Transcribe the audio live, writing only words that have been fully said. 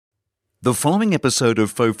The following episode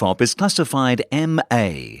of FOFOP is classified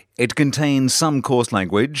MA. It contains some coarse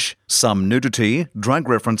language, some nudity, drug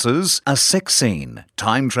references, a sex scene,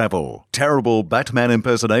 time travel, terrible Batman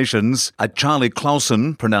impersonations, a Charlie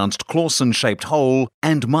Clausen, pronounced Clausen-shaped hole,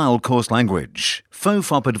 and mild coarse language.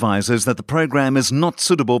 FOFOP advises that the program is not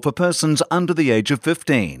suitable for persons under the age of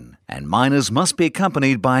 15, and minors must be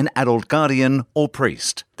accompanied by an adult guardian or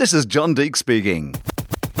priest. This is John Deek speaking.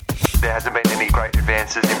 There hasn't been any great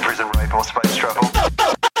advances in prison rape or space travel.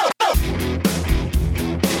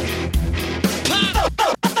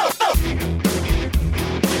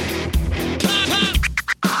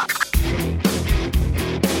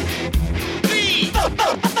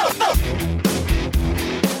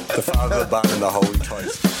 The father, the bun, and the holy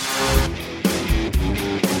toast.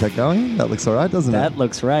 Is that going? That looks all right, doesn't it? That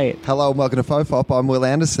looks right. Hello and welcome to FOFOP. I'm Will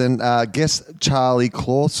Anderson. Guest Charlie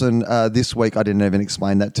Clausen this week. I didn't even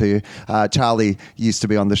explain that to you. Charlie used to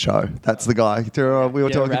be on the show. That's the guy. We were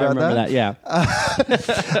talking about that. Yeah.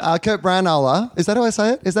 Kurt Braunohler. Is that how I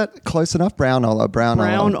say it? Is that close enough? Braunohler.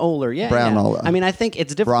 Braunohler, yeah. Braunohler. Yeah. I mean, I think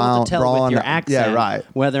it's difficult to tell with your accent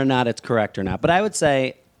whether or not it's correct or not. But I would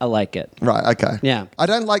say I like it. Right, okay. Yeah. I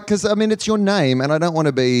don't like, because, I mean, it's your name, and I don't want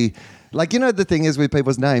to be, like, you know, the thing is with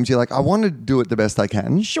people's names, you're like, I want to do it the best I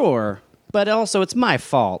can. Sure. But also, it's my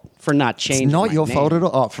fault for not changing It's not my your name. fault at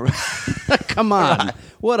all. Come on.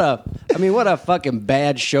 What a fucking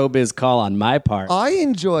bad showbiz call on my part. I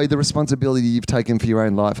enjoy the responsibility you've taken for your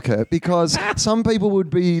own life, Kurt, because some people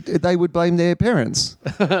would blame their parents.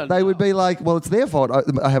 They would be like, well, it's their fault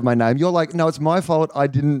I have my name. You're like, no, it's my fault I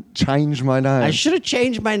didn't change my name. I should have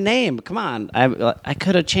changed my name. Come on. I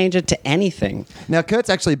could have changed it to anything. Now, Kurt's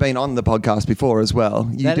actually been on the podcast before as well.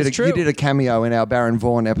 That is true. You did a cameo in our Baron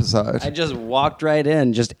Vaughn episode. I just walked right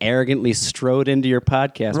in, just arrogantly strode into your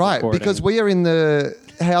podcast recording. Because we are in the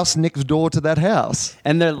house next door to that house.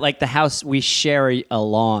 And they're like the house, we share a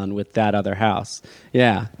lawn with that other house.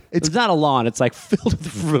 Yeah. It's not a lawn. It's like filled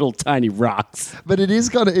with little tiny rocks. But it is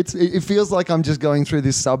kind of, it feels like I'm just going through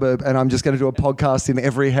this suburb and I'm just going to do a podcast in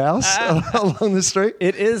every house along the street.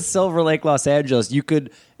 It is Silver Lake, Los Angeles. You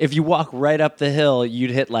could, if you walk right up the hill,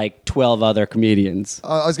 you'd hit like 12 other comedians.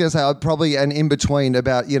 I was going to say, I'd probably, and in between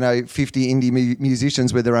about, 50 indie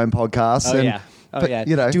musicians with their own podcasts.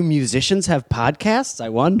 Do musicians have podcasts? I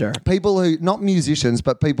wonder. People who, not musicians,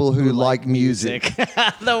 but people who like music.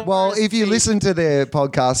 Well, if you listen to their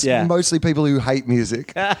podcasts, mostly people who hate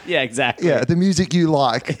music. Yeah, exactly. Yeah, the music you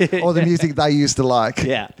like or the music they used to like.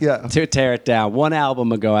 Yeah. Yeah. To tear it down. One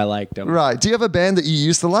album ago, I liked them. Right. Do you have a band that you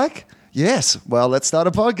used to like? Yes. Well, let's start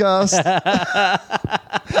a podcast.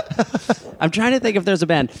 I'm trying to think if there's a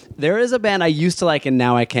band. There is a band I used to like and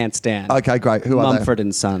now I can't stand. Okay, great. Who are they? Mumford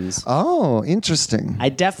and Sons. Oh, interesting. I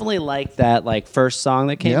definitely liked that first song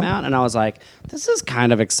that came out, and I was like, this is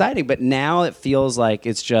kind of exciting. But now it feels like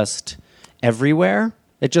it's just everywhere.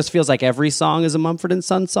 It just feels like every song is a Mumford and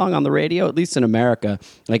Sons song on the radio, at least in America.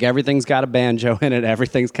 Like everything's got a banjo in it.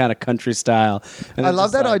 Everything's kind of country style. And I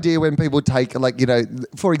love that idea when people take,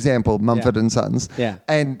 for example, Mumford and Sons. Yeah.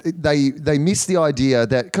 And they miss the idea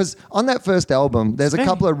that, because on that first album, there's a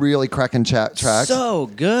couple of really cracking tracks. So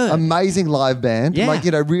good. Amazing live band. Yeah.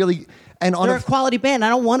 really. And They're a quality band. I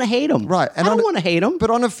don't want to hate them. Right. And I don't want to hate them.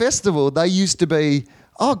 But on a festival, they used to be...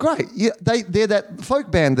 Oh, great. Yeah, they're that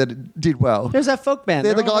folk band that did well. There's that folk band.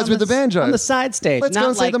 They're the guys with the banjo. On the side stage. Let's go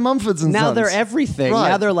and see the Mumfords and Sons. Now they're everything. Right.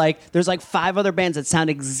 Now they're there's 5 other bands that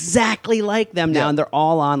sound exactly like them now, and they're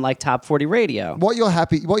all on top 40 radio. What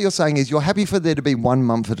you're saying is you're happy for there to be one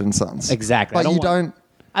Mumford and Sons. Exactly. But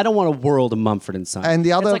I don't want a world of Mumford and Sons. And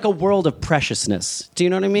the other, it's like a world of preciousness. Do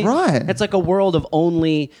you know what I mean? Right. It's like a world of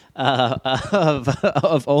only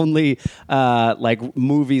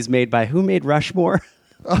movies made by who made Rushmore?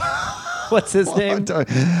 What's his name?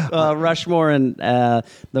 Rushmore and the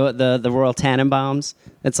Royal Tannenbaums.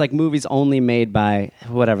 It's like movies only made by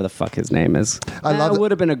whatever the fuck his name is. It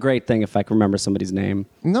would have been a great thing if I could remember somebody's name.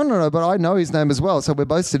 No, but I know his name as well. So we're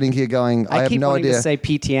both sitting here going, I have no idea. I keep wanting to say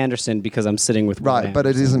P.T. Anderson because I'm sitting with Will Right, but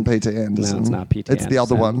it isn't P.T. Anderson. No, it's not P.T. It's Anderson. the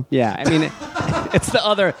other one. Yeah, I mean, it's the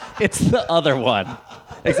other one.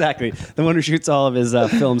 Exactly. The one who shoots all of his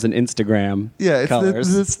films in Instagram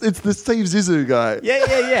colors. It's the Steve Zissou guy.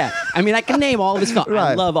 Yeah. I mean, I can name all of his films.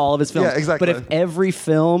 Right. I love all of his films. Yeah, exactly. But if every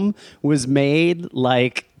film was made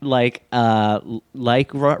like Rushmore,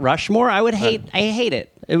 I would hate. I hate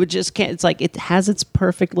it. It would just can't. It's like it has its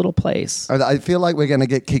perfect little place. I feel like we're going to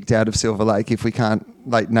get kicked out of Silver Lake if we can't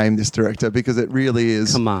name this director, because it really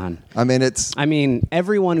is. Come on. I mean,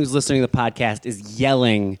 everyone who's listening to the podcast is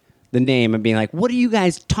yelling the name and being like, what are you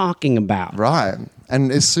guys talking about? Right. And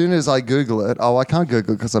as soon as I Google it, I can't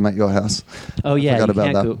Google it because I'm at your house. Oh, yeah, forgot you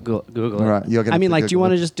about can't that. Google it. Right, you're gonna I mean, have to like, do you Google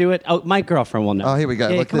want to it. just do it? Oh, my girlfriend will know. Oh, here we go.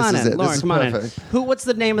 Yeah, Look, come this on is in. it. Lauren, This is come on perfect. in. What's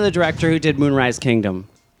the name of the director who did Moonrise Kingdom?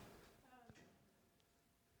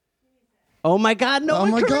 Oh, my God, no Oh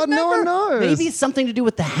one my can God, no one remember. knows. Maybe it's something to do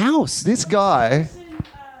with the house. This guy.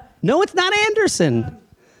 No, it's not Anderson.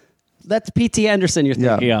 That's P.T. Anderson you're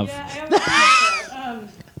Yeah. thinking of.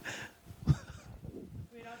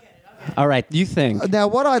 All right, you think. Now,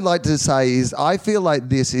 what I'd like to say is I feel like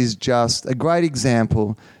this is just a great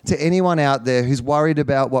example to anyone out there who's worried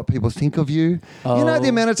about what people think of you. You know the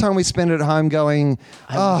amount of time we spend at home going,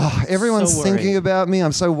 everyone's so thinking worried. about me.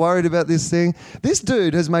 I'm so worried about this thing. This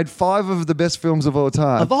dude has made 5 of the best films of all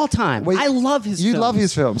time. Of all time. I love his films. You love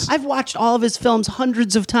his films. I've watched all of his films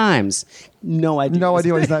hundreds of times. No idea. No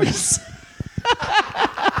idea what his name is.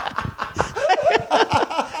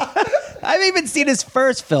 I've even seen his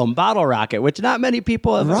first film, Bottle Rocket, which not many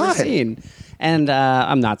people have ever Right. seen. And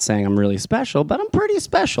I'm not saying I'm really special, but I'm pretty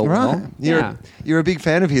special. Right. Will. You're a big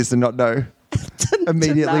fan of his to not know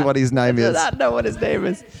immediately what his name I do is. not know what his name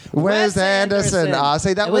is. Wes Anderson.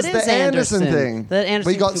 See, that was It the is Anderson thing. The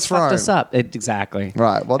Anderson We got thing thrown. fucked us up. Exactly.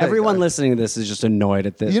 Right, well, there you everyone go. listening to this is just annoyed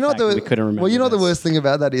at this. You know fact that we couldn't remember. Well, you know the this. worst thing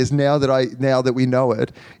about that is now that we know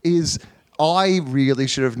it is I really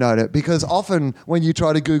should have known it because often when you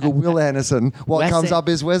try to Google Will Anderson, what Wes comes up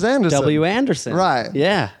is Wes Anderson. W. Anderson. Right.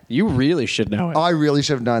 Yeah. You really should know it. I really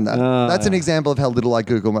should have known that. That's an example of how little I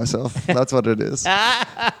Google myself. That's what it is.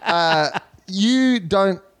 You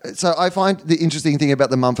don't. So I find the interesting thing about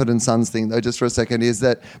the Mumford and Sons thing, though, just for a second, is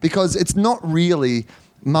that because it's not really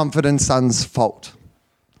Mumford and Sons' fault,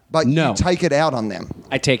 but No. you take it out on them.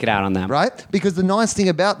 I take it out on them. Right? Because the nice thing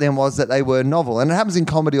about them was that they were novel. And it happens in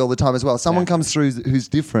comedy all the time as well. Someone comes through who's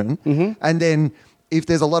different, and then if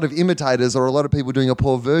there's a lot of imitators or a lot of people doing a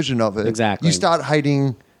poor version of it, Exactly. you start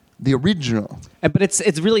hating the original. But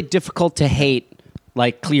it's really difficult to hate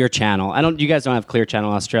like Clear Channel. You guys don't have Clear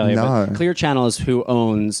Channel Australia, No. but Clear Channel is who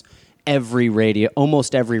owns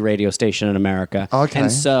almost every radio station in America. Okay. And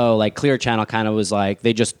so like Clear Channel kind of was like,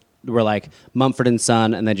 they just were like Mumford and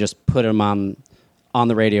Son, and they just put them on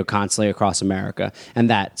the radio constantly across America, and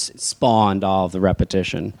that spawned all of the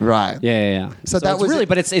repetition. Right. Yeah. So that it's was really,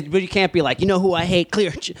 it- but you can't be like, you know who I hate?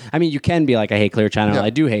 I mean, you can be like, I hate Clear Channel. Yeah. I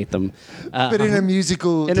do hate them. But in a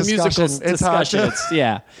musical discussion, it's hard to-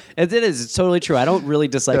 It is. It's totally true. I don't really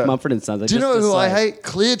dislike Yeah. Mumford and Sons. Do you know who I dislike- hate?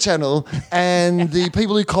 Clear Channel and the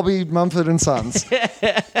people who copied Mumford and Sons.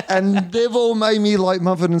 And they've all made me like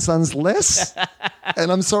Mumford and Sons less.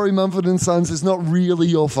 And I'm sorry, Mumford and Sons, it's not really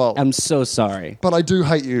your fault. I'm so sorry, But I do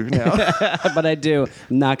hate you now. but I do.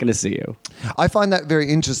 I'm not going to see you. I find that very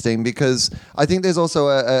interesting because I think there's also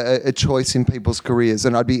a choice in people's careers,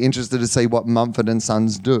 and I'd be interested to see what Mumford and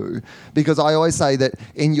Sons do, because I always say that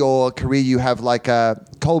in your career you have like a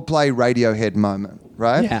Coldplay Radiohead moment,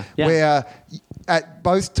 right? Yeah. Where at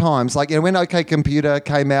both times, like when OK Computer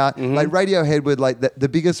came out, like Radiohead were like the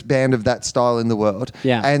biggest band of that style in the world.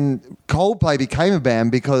 Yeah. And Coldplay became a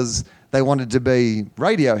band because they wanted to be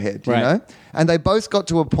Radiohead, you Right. know? And they both got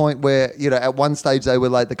to a point where, you know, at one stage they were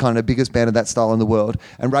like the kind of biggest band of that style in the world.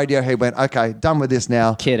 And Radiohead went, okay, done with this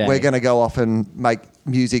now. Kid A. We're going to go off and make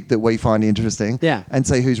music that we find interesting. Yeah. And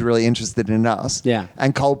see who's really interested in us. Yeah.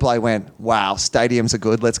 And Coldplay went, wow, stadiums are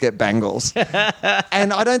good. Let's get Bangles.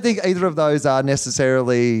 And I don't think either of those are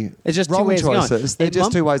necessarily It's just two wrong ways of going. choices. They're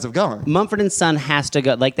just two ways of going. Mumford and Son has to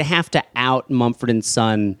go. Like they have to out Mumford and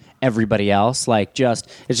Son everybody else.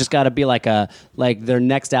 It's just got to be like their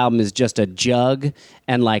next album is just a jug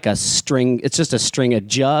and like a string. It's just a string, a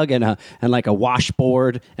jug and like a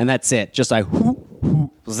washboard, and that's it. Just like whoo,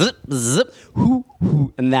 whoo, zip, zip, whoo,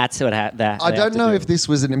 whoo, and that's what that. I don't know if this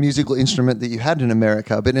was a musical instrument that you had in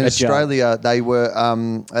America, but in Australia they were.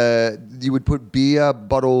 You would put beer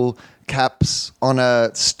bottle caps on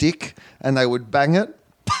a stick, and they would bang it.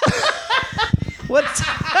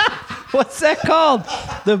 What's that called?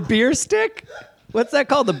 The beer stick? What's that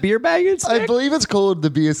called? The beer banging stick? I believe it's called the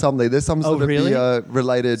beer something. There's some sort of really? beer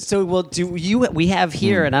related. So, we have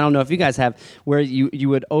here, and I don't know if you guys have, where you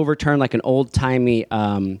would overturn like an old timey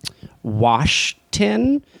wash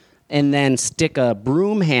tin, and then stick a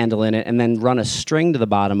broom handle in it, and then run a string to the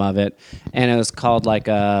bottom of it, and it was called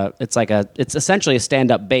it's essentially a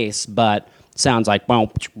stand up bass, but sounds like boom,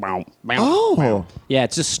 boom, boom. Oh. Yeah,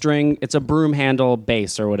 it's just string. It's a broom handle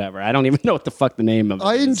bass or whatever. I don't even know what the fuck the name of it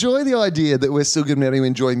I is. enjoy the idea that we're still going to be able to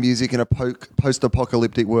enjoy music in a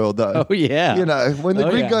post-apocalyptic world, though. Oh, yeah. You know, when the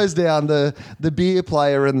grid goes down, the beer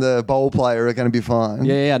player and the bowl player are going to be fine.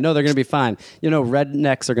 Yeah. No, they're going to be fine. You know,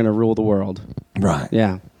 rednecks are going to rule the world. Right.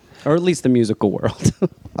 Yeah. or at least the musical world.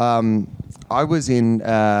 I was in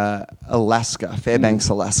Alaska, Fairbanks,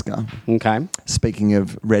 Alaska. Okay. Speaking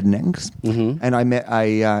of rednecks, and I met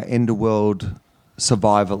a end-of-world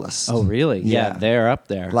survivalist. Oh, really? Yeah, they're up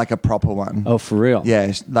there. Like a proper one. Oh, for real?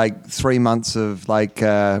 Yeah, like 3 months of like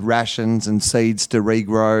rations and seeds to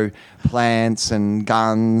regrow, plants and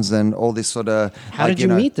guns and all this sort of. How did you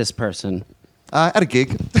meet this person? At a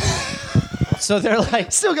gig. So they're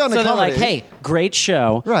like, Still going to so they're comedy. like, hey, great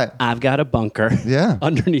show. Right. I've got a bunker. Yeah.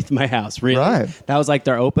 Underneath my house. Really? Right. That was like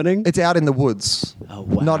their opening. It's out in the woods. Oh,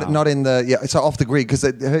 wow. Not in the so off the grid because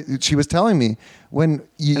she was telling me when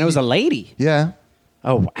you And it was a lady. yeah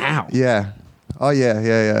Oh, wow. yeah oh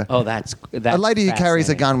yeah. Oh, that's A lady who carries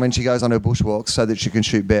a fascinating. gun when she goes on her bushwalks so that she can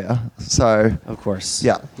shoot bear. So Of course.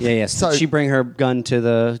 Yeah. Yeah. So- Did she bring her gun to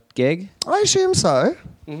the gig? I assume so.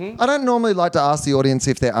 I don't normally like to ask the audience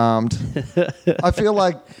if they're armed. I feel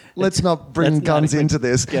like let's not bring Let's not guns even into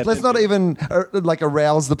this. get Let's not even like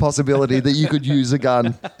arouse the possibility that you could use a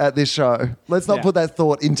gun at this show. Let's not Yeah. put that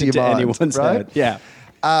thought into your mind. anyone's right? head. Yeah.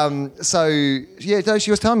 So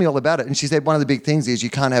she was telling me all about it, and she said one of the big things is you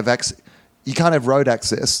can't have road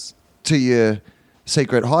access to your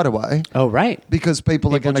secret hideaway Oh, right. because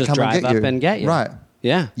people are People going to just come drive and up and get you. Right.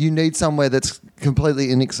 Yeah. You need somewhere that's completely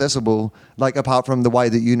inaccessible, like apart from the way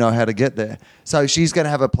that you know how to get there. So she's going to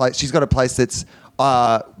have a place. She's got a place that's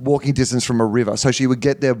walking distance from a river. So she would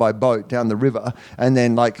get there by boat down the river and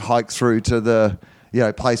then like hike through to the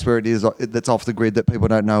place where it is that's off the grid that people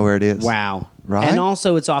don't know where it is. Wow. Right? And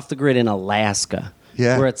also, it's off the grid in Alaska.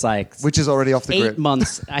 Yeah. Where it's like Which is already off the 8 grid.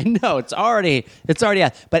 months. I know it's already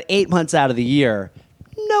out. But 8 months out of the year,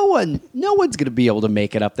 no one's going to be able to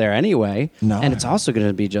make it up there anyway. No. And it's also going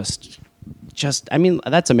to be just. I mean,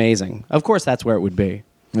 that's amazing. Of course, that's where it would be.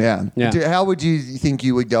 Yeah. Yeah. How would you think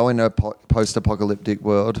you would go in a post-apocalyptic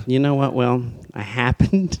world? You know what, Will? I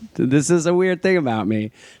happened. This is a weird thing about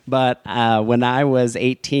me, but when I was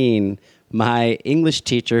 18, my English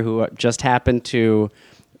teacher, who just happened to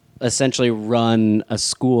essentially run a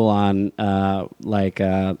school on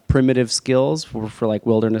primitive skills for like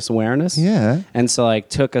wilderness awareness. Yeah. And so like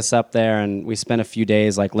took us up there, and we spent a few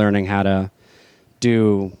days like learning how to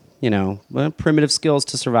do primitive skills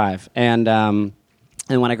to survive. And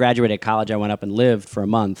when I graduated college, I went up and lived for a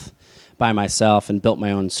month by myself and built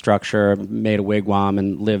my own structure, made a wigwam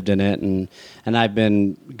and lived in it. And I've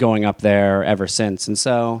been going up there ever since. And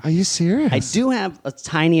so Are you serious? I do have a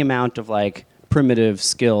tiny amount of like primitive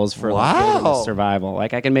skills for like, Wow. wilderness survival.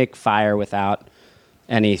 Like I can make fire without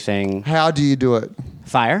anything. How do you do it?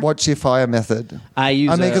 Fire? What's your fire method? I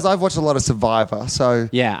use because I've watched a lot of Survivor, so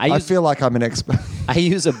Yeah, I feel like I'm an expert. I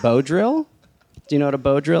use a bow drill. Do you know what a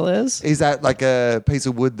bow drill is? Is that like a piece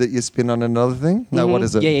of wood that you spin on another thing? No, what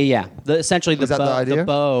is it? Yeah. Essentially, Is that the idea? the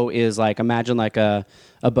bow is like, imagine like a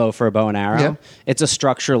bow for a bow and arrow. Yeah. It's a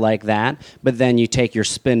structure like that, but then you take your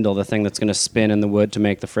spindle, the thing that's going to spin in the wood to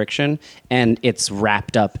make the friction, and it's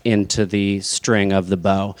wrapped up into the string of the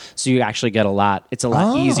bow. So you actually get it's a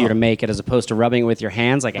lot easier to make it as opposed to rubbing it with your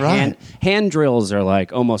hands. Like Right. hand drills are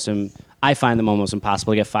like I find them almost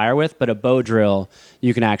impossible to get fire with, but a bow drill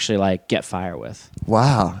you can actually like get fire with.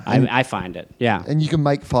 Wow. I find it, yeah. And you can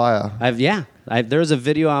make fire. There's a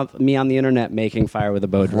video of me on the internet making fire with a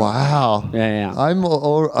bow drill. Wow. Yeah. I'm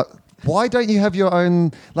why don't you have your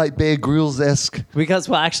own like Bear Grylls-esque? Because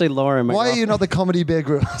actually, Lauren. my Why are you girlfriend- not the comedy Bear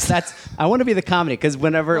Grylls? I want to be the comedy because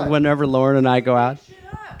whenever Lauren and I go out,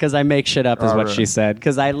 because I make shit up is what right. she said.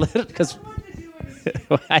 Because I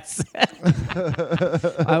said.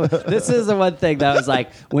 This is the one thing that was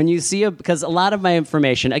like when you see because a lot of my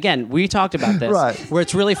information. Again, we talked about this, Right. where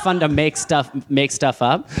it's really fun to make stuff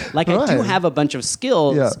up. Like I do Right. have a bunch of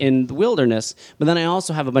skills Yeah. in the wilderness, but then I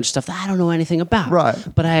also have a bunch of stuff that I don't know anything about. Right.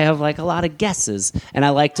 But I have like a lot of guesses, and I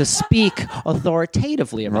like to speak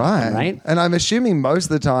authoritatively about them. Right. And I'm assuming most of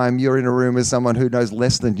the time you're in a room with someone who knows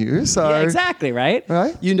less than you. So Yeah, exactly, right?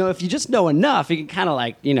 Right. If you just know enough, you can kind of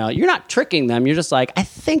like, you're not tricking them. You're just like, I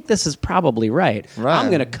think this is probably right. Right. I'm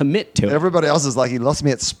going to commit to it. Everybody else is like, he lost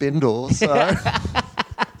me at Spindle. So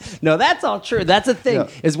No, that's all true. That's the thing, Yeah.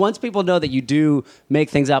 is once people know that you do make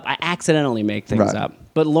things up, I accidentally make things Right. up.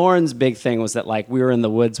 But Lauren's big thing was that like we were in the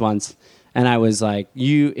woods once, and I was like,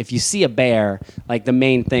 if you see a bear, like the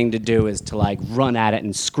main thing to do is to like run at it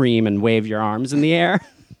and scream and wave your arms in the air.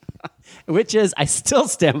 Which is, I still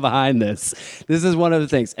stand behind this. This is one of the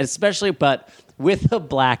things, but with a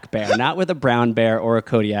black bear, not with a brown bear or a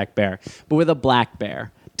Kodiak bear, but with a black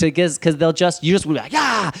bear. Because you just be like,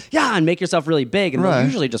 yeah, and make yourself really big, and Right. they'll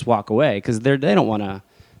usually just walk away because they don't want to.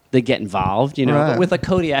 They get involved, Right. But with a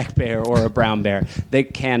Kodiak bear or a brown bear, they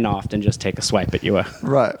can often just take a swipe at you.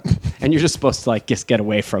 right. and you're just supposed to like just get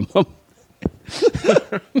away from them.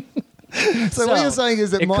 So what you're saying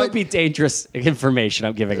is that it could be dangerous information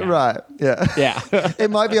I'm giving out. Right. Yeah. Yeah.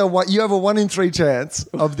 It might be you have a 1 in 3 chance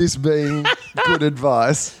of this being good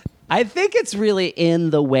advice. I think it's really in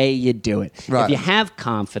the way you do it. Right. If you have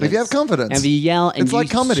confidence. If you have confidence. And if you yell and it's you like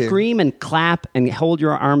comedy. scream and clap and hold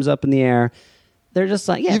your arms up in the air, they're just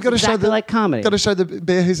like, yeah, You've got to exactly like comedy. Got to show the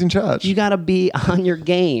bear who's in charge. You got to be on your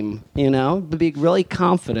game, be really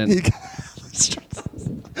confident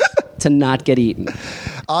to not get eaten.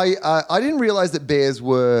 I didn't realize that bears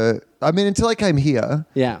were. I mean, until I came here.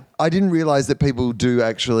 Yeah. I didn't realize that people do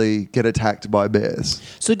actually get attacked by bears.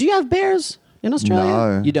 So do you have bears in Australia?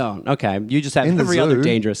 No. You don't. Okay. You just have In the every other zoo.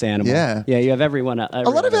 dangerous animal. Yeah. Yeah, you have everyone. A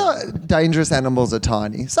lot of our dangerous animals are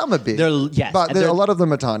tiny. Some are big. Yes, but and a lot of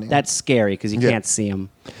them are tiny. That's scary because you Yeah. can't see them.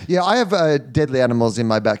 Yeah, I have deadly animals in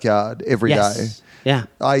my backyard every day. Yes. Yeah.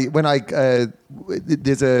 I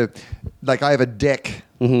have a deck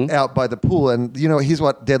out by the pool, and here's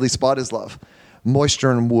what deadly spiders love: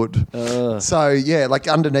 moisture and wood. So yeah, like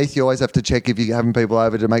underneath, you always have to check if you're having people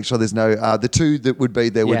over to make sure there's no. The two that would be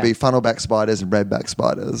there would be funnelback spiders and redback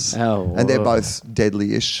spiders. Oh, and they're both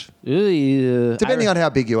deadly-ish, depending on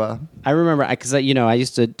how big you are. I remember because I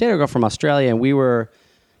used to date a girl from Australia, and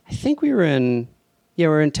I think we were in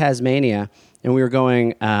Tasmania. And we were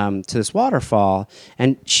going to this waterfall,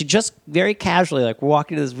 and she just very casually, like, we're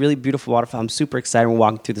walking to this really beautiful waterfall. I'm super excited. We're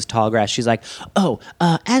walking through this tall grass. She's like,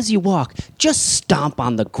 as you walk, just stomp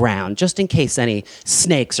on the ground, just in case any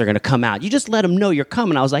snakes are going to come out. You just let them know you're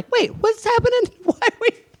coming. I was like, wait, what's happening?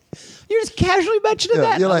 You're just casually mentioning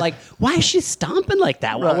that? And I'm like, why is she stomping like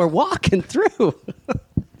that while we're walking through?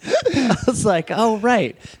 I was like, oh,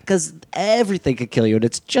 right. Because everything could kill you, and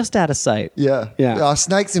it's just out of sight. Yeah.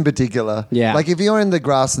 Snakes in particular. Yeah. Like if you're in the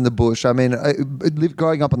grass in the bush, I mean,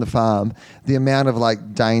 growing up on the farm, the amount of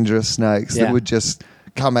like dangerous snakes that would just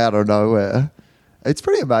come out of nowhere, it's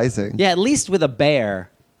pretty amazing. Yeah, at least with a bear,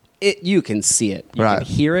 you can see it. You can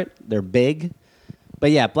hear it. They're big. But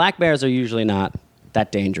yeah, black bears are usually not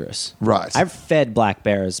that dangerous. Right. I've fed black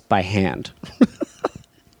bears by hand.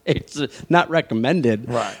 It's not recommended.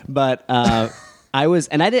 Right. But I was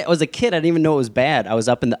a kid. I didn't even know it was bad. I was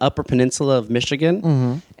up in the Upper Peninsula of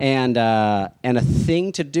Michigan, and a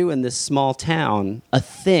thing to do in this small town, a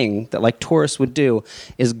thing that like tourists would do,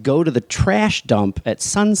 is go to the trash dump at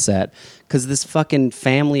sunset, because this fucking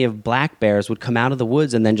family of black bears would come out of the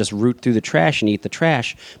woods and then just root through the trash and eat the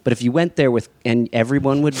trash. But if you went there and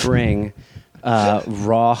everyone would bring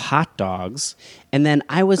raw hot dogs. And then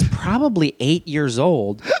I was probably 8 years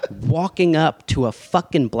old walking up to a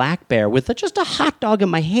fucking black bear with just a hot dog in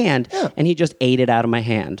my hand, and he just ate it out of my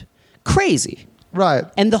hand. Crazy. Right.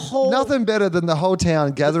 And the whole... Nothing better than the whole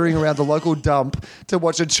town gathering around the local dump to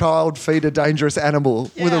watch a child feed a dangerous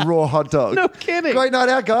animal with a raw hot dog. No kidding. Great night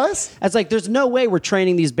out, guys. It's like, there's no way we're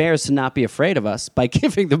training these bears to not be afraid of us by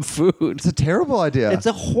giving them food. It's a terrible idea. It's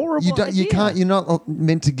a horrible idea. You're not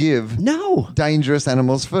meant to give dangerous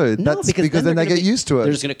animals food. No, That's because then they get used to it.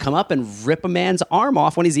 They're just going to come up and rip a man's arm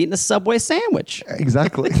off when he's eating a Subway sandwich.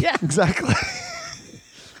 Exactly. Yeah. Exactly.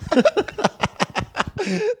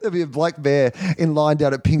 There'll be a black bear in line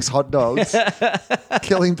down at Pink's Hot Dogs,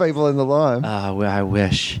 killing people in the line. Well, I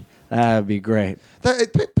wish. That would be great.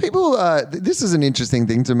 People, this is an interesting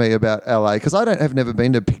thing to me about LA, because have never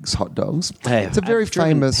been to Pink's Hot Dogs. Hey, it's a very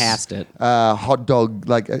famous past it. hot dog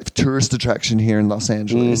tourist attraction here in Los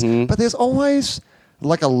Angeles. Mm-hmm. But there's always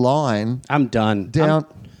like a line. I'm done. Down.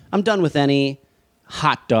 I'm done with any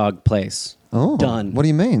hot dog place. Oh, done. What do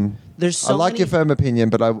you mean? There's I like your firm opinion,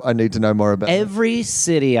 but I need to know more about it. Every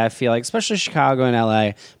city, I feel like, especially Chicago and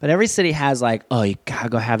LA, but every city has like, oh, you gotta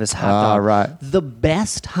go have this hot dog. Right. The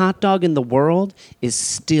best hot dog in the world is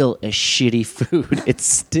still a shitty food. It's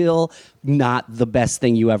still not the best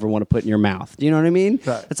thing you ever want to put in your mouth. Do you know what I mean?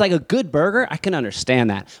 Right. It's like a good burger. I can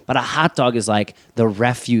understand that. But a hot dog is like the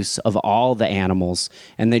refuse of all the animals,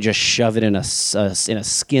 and they just shove it in a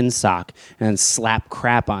skin sock and slap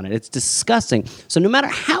crap on it. It's disgusting. So no matter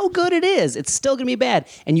how good it is, it's still going to be bad.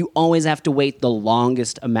 And you always have to wait the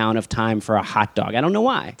longest amount of time for a hot dog. I don't know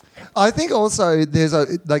why. I think also there's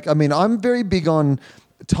I'm very big on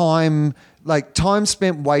time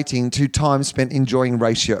spent waiting to time spent enjoying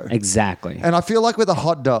ratio. Exactly. And I feel like with a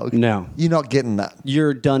hot dog, no, you're not getting that.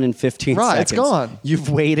 You're done in 15 seconds. Right, it's gone. You've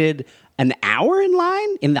waited an hour in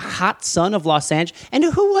line in the hot sun of Los Angeles. And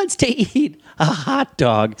who wants to eat a hot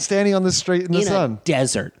dog standing on the street in the sun? A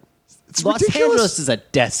desert. It's Los ridiculous. Angeles is a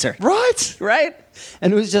desert. Right? Right?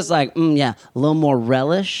 And it was just like, yeah, a little more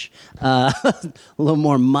relish, a little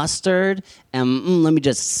more mustard, and let me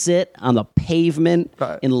just sit on the pavement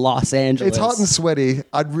Right. in Los Angeles. It's hot and sweaty.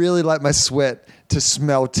 I'd really like my sweat to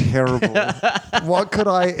smell terrible. What could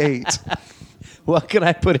I eat? What could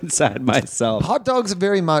I put inside myself? Hot dogs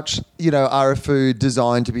very much, are a food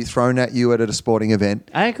designed to be thrown at you at a sporting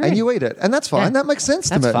event. I agree. And you eat it. And that's fine. Yeah. That makes sense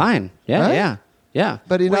to me. That's fine. Yeah, Right? yeah.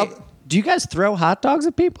 But Wait, do you guys throw hot dogs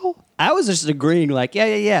at people? I was just agreeing, like,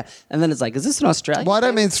 yeah. And then it's like, is this an Australian Well, I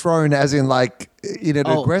don't thing? mean thrown as in like in an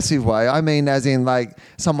Oh. aggressive way. I mean as in like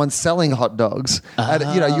someone selling hot dogs.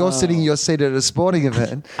 You're sitting in your seat at a sporting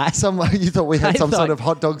event. You thought we had I some sort thought- of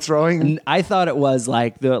hot dog throwing. I thought it was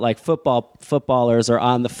like the footballers are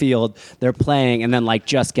on the field, they're playing, and then like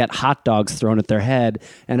just get hot dogs thrown at their head,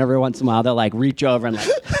 and every once in a while they'll like reach over and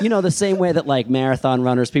like the same way that like marathon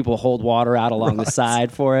runners, people hold water out along the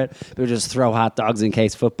side for it. They'll just throw hot dogs in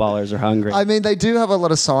case footballers are hungry. I mean, they do have a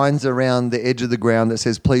lot of signs around the edge of the ground that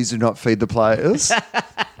says, please do not feed the players.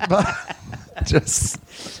 But just,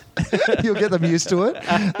 you'll get them used to it.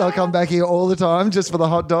 They'll come back here all the time just for the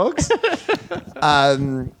hot dogs.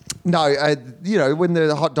 When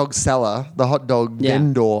the hot dog seller, the hot dog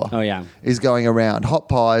vendor is going around, hot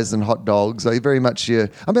pies and hot dogs, they very much, I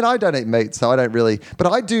don't eat meat, so I don't really, but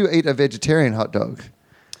I do eat a vegetarian hot dog,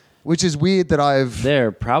 which is weird that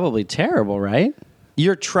They're probably terrible, right?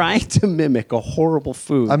 You're trying to mimic a horrible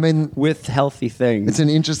food with healthy things. It's an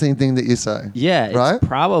interesting thing that you say. Yeah, right? It's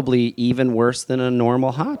probably even worse than a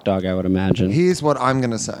normal hot dog, I would imagine. Here's what I'm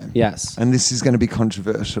going to say. Yes. And this is going to be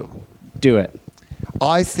controversial. Do it.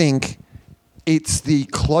 I think it's the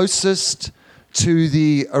closest to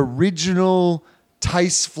the original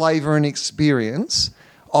taste, flavor, and experience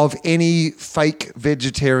of any fake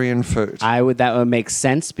vegetarian food. That would make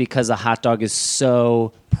sense because a hot dog is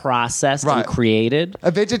so processed and created. A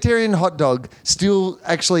vegetarian hot dog still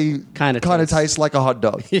actually kind of tastes like a hot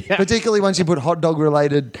dog, particularly once you put hot dog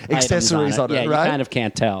related accessories on it, right? You kind of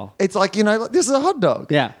can't tell. It's like, this is a hot dog.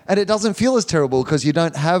 Yeah. And it doesn't feel as terrible because you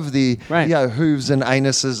don't have the hooves and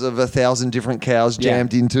anuses of 1,000 different cows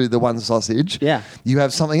jammed into the one sausage. Yeah. You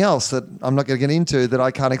have something else that I'm not going to get into that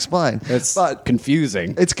I can't explain. It's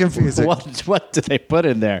confusing. It's confusing. What do they put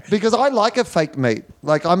in there? Because I like a fake meat.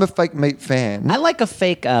 Like, I'm a fake meat fan. I like a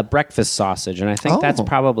fake breakfast sausage, and I think that's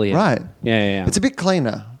probably it. Right. Yeah. It's a bit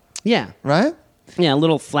cleaner. Yeah. Right? Yeah, a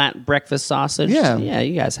little flat breakfast sausage. Yeah. Yeah,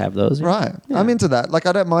 you guys have those. Right. Yeah. I'm into that. Like,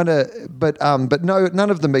 I don't mind but no,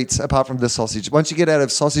 none of the meats apart from the sausage. Once you get out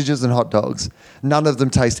of sausages and hot dogs, none of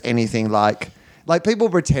them taste anything like people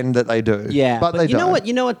pretend that they do. Yeah. But they don't.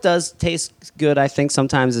 You know what does taste good, I think,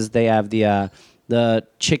 sometimes is they have the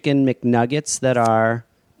chicken McNuggets that are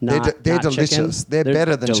they're delicious. They're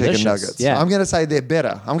better than delicious. chicken nuggets. Yeah. I'm going to say they're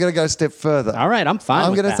better. I'm going to go a step further. All right, I'm fine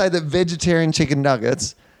I'm with going to say that vegetarian chicken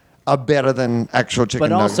nuggets are better than actual chicken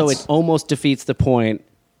nuggets. But also it almost defeats the point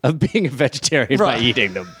of being a vegetarian by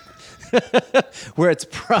eating them. Where it's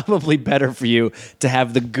probably better for you to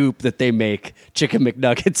have the goop that they make chicken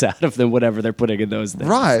McNuggets out of than whatever they're putting in those things.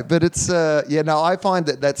 Right, but it's, I find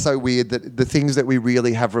that that's so weird that the things that we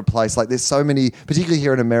really have replaced, like there's so many, particularly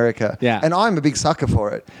here in America, and I'm a big sucker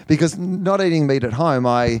for it because not eating meat at home,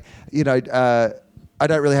 I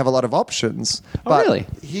don't really have a lot of options. But really?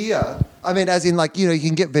 Here, as in like, you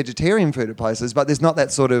can get vegetarian food at places, but there's not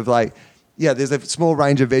that sort of like, there's a small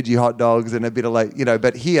range of veggie hot dogs and a bit of like,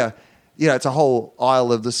 but here, it's a whole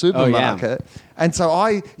aisle of the supermarket. Oh, yeah. And so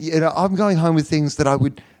I'm going home with things that I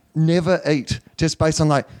would never eat just based on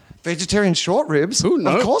like vegetarian short ribs. Who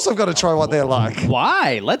knows? Of course I've got to try what they're like.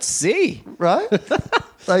 Why? Let's see. Right?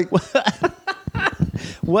 Like,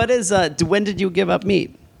 what is, when did you give up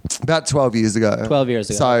meat? About 12 years ago. 12 years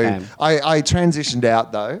ago. So okay. I transitioned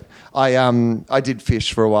out though. I did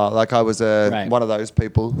fish for a while. Like I was one of those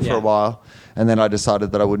people for a while. And then I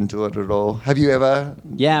decided that I wouldn't do it at all. Have you ever?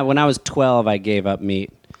 Yeah, when I was 12, I gave up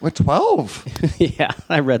meat. We're 12? Yeah,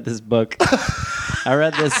 I read this book. I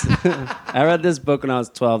read this book when I was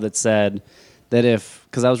 12 that said that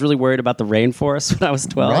because I was really worried about the rainforest when I was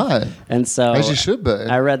 12. Right. And so as you should be.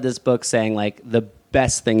 I read this book saying like the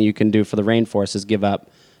best thing you can do for the rainforest is give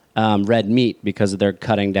up red meat because they're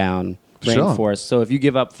cutting down rainforest. Sure. So if you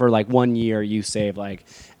give up for like 1 year, you save like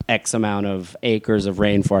X amount of acres of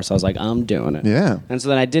rainforest. I was like, I'm doing it. Yeah. And so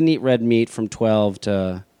then I didn't eat red meat from 12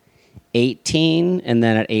 to 18. And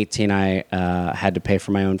then at 18, I had to pay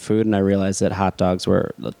for my own food. And I realized that hot dogs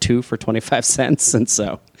were 2 for 25 cents. And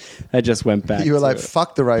so I just went back. You were like,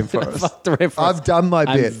 fuck the rainforest. Fuck the rainforest. I've done my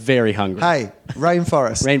bit. I'm very hungry. Hey,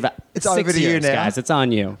 rainforest. It's 6 over to years, you now. Guys. It's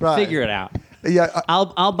on you. Right. Figure it out. Yeah,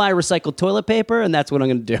 I'll buy recycled toilet paper, and that's what I'm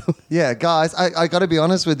going to do. yeah, guys, I got to be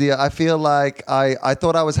honest with you. I feel like I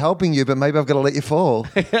thought I was helping you, but maybe I've got to let you fall.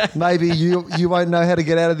 Maybe you won't know how to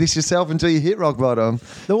get out of this yourself until you hit rock bottom.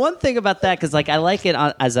 The one thing about that, because like I like it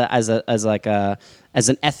as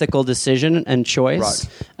an ethical decision and choice,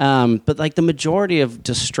 but like the majority of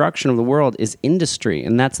destruction of the world is industry,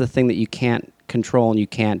 and that's the thing that you can't control and you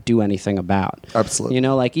can't do anything about. Absolutely. You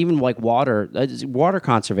know, like even like water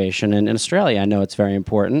conservation in Australia, I know it's very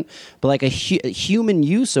important, but like a human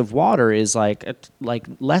use of water is like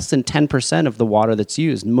less than 10% of the water that's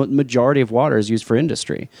used. Majority of water is used for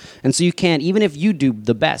industry. And so you can't, even if you do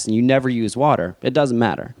the best and you never use water, it doesn't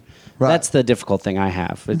matter. Right. That's the difficult thing I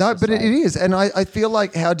have. No, but it is. And I feel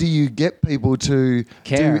like, how do you get people to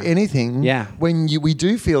care. Do anything when we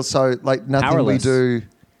do feel so like nothing powerless. We do...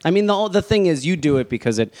 I mean, the thing is, you do it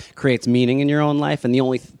because it creates meaning in your own life, and the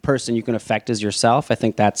only person you can affect is yourself. I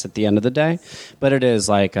think that's at the end of the day. But it is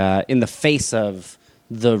like in the face of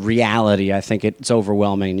the reality, I think it's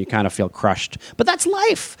overwhelming, and you kind of feel crushed. But that's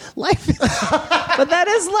life. But that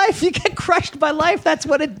is life. You get crushed by life. That's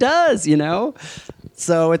what it does, you know?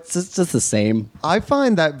 So it's just the same. I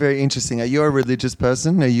find that very interesting. Are you a religious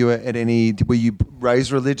person? Were you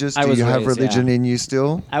raised religious? Do you have religion in you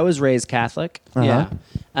still? I was raised Catholic. Yeah.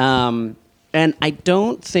 And I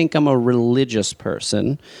don't think I'm a religious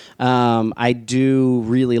person. I do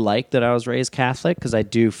really like that I was raised Catholic, because I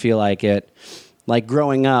do feel like like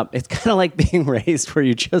growing up, it's kind of like being raised where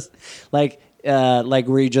you just like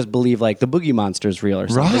where you just believe like the boogie monster's real or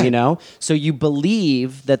something, right. You know? So you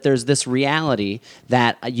believe that there's this reality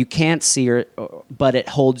that you can't see, but it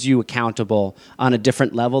holds you accountable on a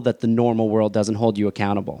different level that the normal world doesn't hold you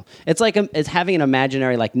accountable. It's like it's having an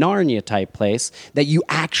imaginary like Narnia type place that you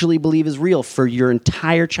actually believe is real for your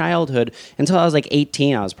entire childhood. Until I was like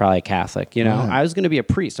 18, I was probably Catholic. You know, Right. I was going to be a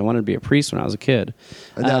priest. I wanted to be a priest when I was a kid.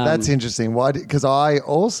 Now, that's interesting. Why? Because I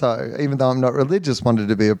also, even though I'm not religious, wanted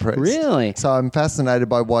to be a priest. Really? So I'm fascinated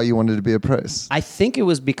by why you wanted to be a priest. I think it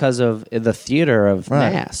was because of the theater of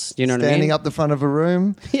Right. Mass. You know what I mean? Standing up the front of a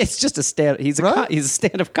room. It's just a stand. He's a Right. he's a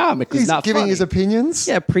stand-up comic. He's not giving funny. his opinions.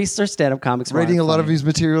 Yeah, priests are stand-up comics. Reading a lot of funny. his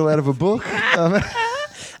material out of a book.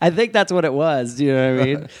 I think that's what it was. Do you know what I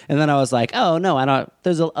mean? Right. And then I was like, oh no, I don't.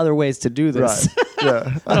 There's other ways to do this. Right.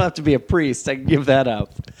 Yeah. I don't have to be a priest. I can give that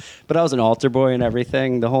up. But I was an altar boy and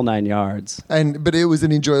everything, the whole 9 yards. But it was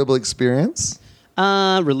an enjoyable experience.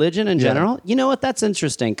 Religion in general. You know what? That's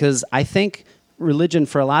interesting, because I think religion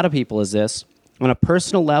for a lot of people is this. On a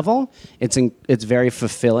personal level, it's very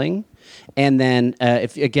fulfilling. And then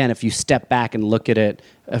if you step back and look at it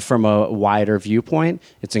from a wider viewpoint,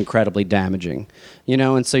 it's incredibly damaging. You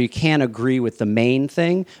know, and so you can't agree with the main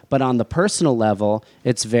thing, but on the personal level,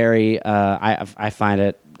 it's very I find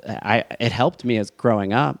it helped me as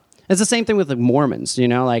growing up. It's the same thing with the Mormons, you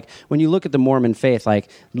know, like when you look at the Mormon faith, like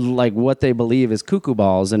what they believe is cuckoo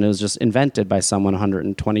balls, and it was just invented by someone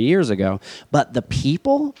 120 years ago. But the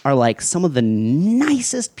people are like some of the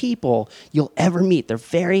nicest people you'll ever meet. They're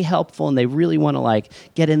very helpful, and they really want to like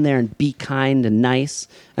get in there and be kind and nice.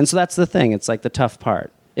 And so that's the thing. It's like the tough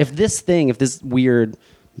part. If this weird,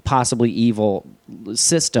 possibly evil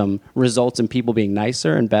system results in people being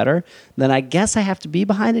nicer and better, then I guess I have to be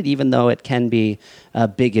behind it, even though it can be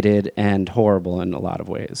bigoted and horrible in a lot of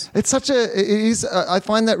ways. I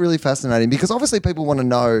find that really fascinating, because obviously people want to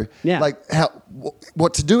know like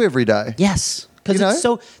what to do every day. Yes. Because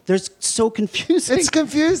it's so confusing. It's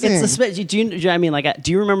confusing.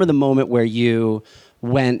 Do you remember the moment where you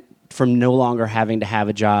went from no longer having to have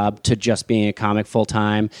a job to just being a comic full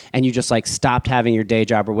time, and you just like stopped having your day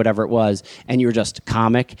job or whatever it was, and you were just a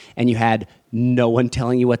comic, and you had no one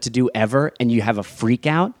telling you what to do ever, and you have a freak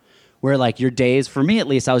out where like your days, for me at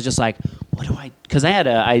least, I was just like, what do I, because I had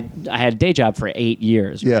a day job for 8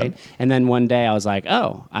 years, right? And then one day I was like,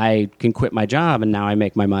 oh, I can quit my job, and now I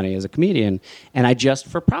make my money as a comedian. And I just,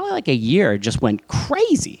 for probably like a year, just went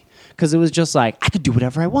crazy. Because it was just like, I could do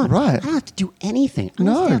whatever I want. Right. I don't have to do anything. I'm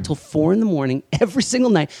going to stay out till 4 a.m. every single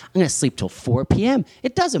night. I'm going to sleep till 4 p.m.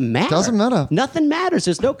 It doesn't matter. Doesn't matter. Nothing matters.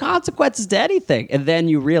 There's no consequences to anything. And then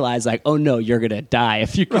you realize like, oh no, you're going to die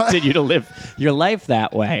if you continue to live your life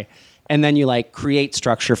that way. And then you like create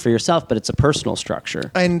structure for yourself, but it's a personal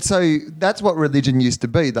structure. And so that's what religion used to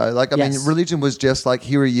be, though. Like, I mean, religion was just like,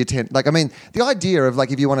 here are your 10. Like, I mean, the idea of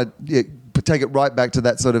like, if you want to take it right back to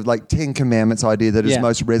that sort of like 10 Commandments idea that is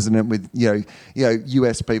most resonant with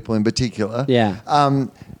US people in particular. Yeah.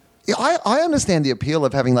 I understand the appeal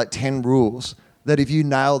of having like 10 rules. That if you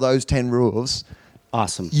nail those 10 rules,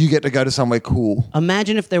 awesome. You get to go to somewhere cool.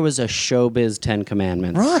 Imagine if there was a showbiz 10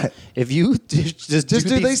 commandments. Right. If you just do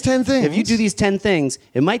these 10 things. If you do these 10 things,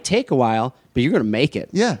 it might take a while, but you're going to make it.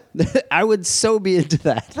 Yeah. I would so be into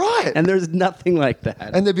that. Right. And there's nothing like that.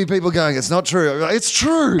 And there'd be people going, it's not true. I'm like, it's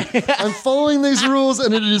true. I'm following these rules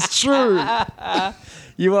and it is true. I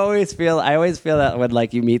always feel that when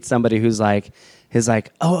like you meet somebody who's like,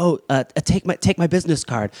 take my business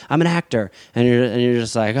card. I'm an actor, and you're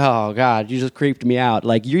just like, oh God, you just creeped me out.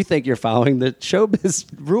 Like you think you're following the showbiz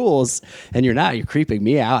rules, and you're not. You're creeping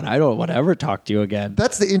me out. I don't want to ever talk to you again.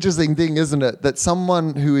 That's the interesting thing, isn't it? That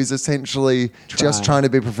someone who is essentially just trying to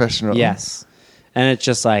be professional. Yes, and it's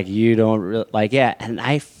just like you don't really like. Yeah, and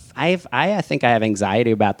I think I have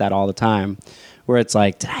anxiety about that all the time, where it's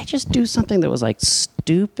like, did I just do something that was like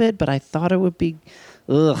stupid, but I thought it would be.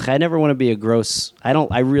 Ugh, I never want to be a gross.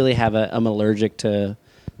 I really I'm allergic to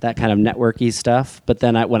that kind of networky stuff. But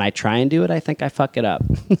then when I try and do it, I think I fuck it up.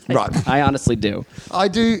 Right. I honestly do. I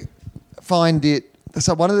do find it.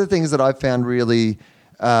 So one of the things that I've found really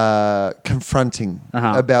confronting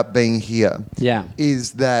about being here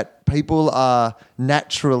is that people are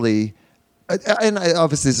naturally. And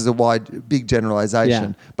obviously this is a big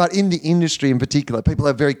generalization, but in the industry in particular, people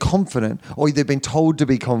are very confident, or they've been told to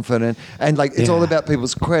be confident, and like it's all about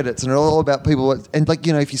people's credits and all about people. And like,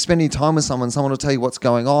 you know, if you spend any time with someone will tell you what's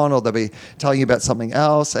going on, or they'll be telling you about something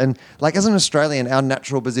else. And like as an Australian, our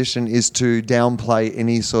natural position is to downplay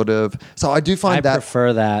any sort of. So I do find I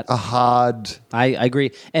prefer that a hard. I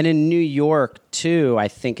agree, and in New York too, I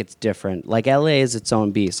think it's different. Like LA is its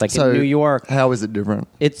own beast. Like in New York, how is it different?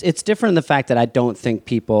 It's different in the fact that I don't think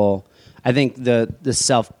people. I think the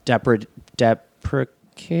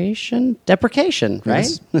deprecation,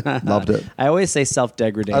 right? Yes. Loved it. I always say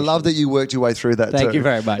self-degradation. I love that you worked your way through that. Thank too. you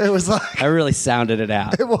very much. It was like I really sounded it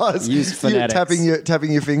out. It was. Use phonetics.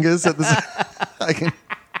 Tapping your fingers at the.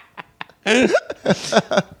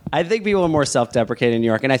 I think people are more self-deprecating in New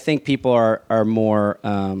York, and I think people are more.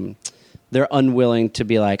 They're unwilling to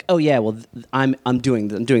be like, oh yeah, well I'm doing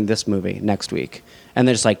this movie next week, and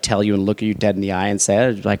they just like tell you and look at you dead in the eye and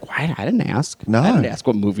say, like, why I didn't ask. No, I didn't ask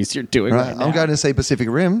what movies you're doing right now. I'm going to see Pacific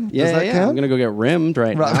Rim. Yeah, Does that count? I'm gonna go get rimmed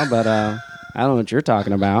right now, but I don't know what you're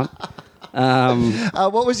talking about.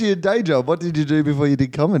 What was your day job? What did you do before you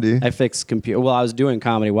did comedy? I fixed computer. Well, I was doing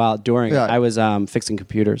comedy during. I was fixing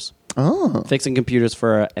computers. Oh, fixing computers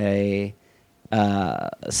for a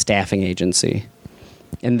staffing agency,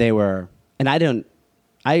 and they were. And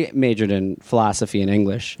I majored in philosophy and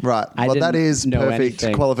English. Right. Well, that is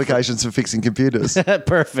perfect qualifications for fixing computers.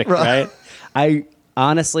 Perfect, right? I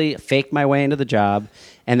honestly faked my way into the job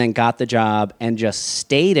and then got the job and just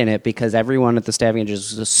stayed in it because everyone at the staffing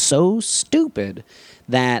agency was so stupid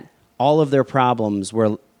that all of their problems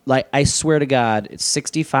were like, I swear to God,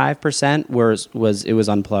 65% was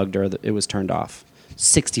unplugged or it was turned off.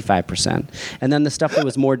 65%. And then the stuff that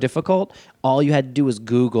was more difficult, all you had to do was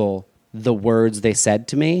Google the words they said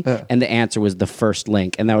to me, and the answer was the first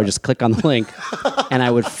link. And I would just click on the link, and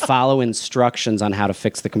I would follow instructions on how to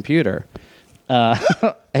fix the computer. I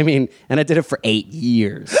mean, and I did it for 8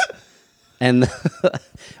 years. And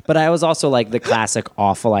but I was also like the classic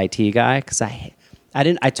awful IT guy because I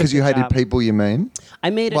took because you hated people. You mean I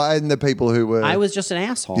made it. Well, and the people who were. I was just an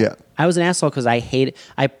asshole. Yeah, I was an asshole because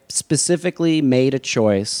I specifically made a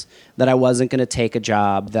choice that I wasn't going to take a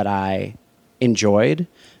job that I enjoyed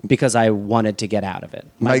because I wanted to get out of it.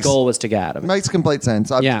 My goal was to get out of it. Makes complete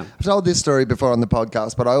sense. I've told this story before on the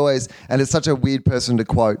podcast, but I always, and it's such a weird person to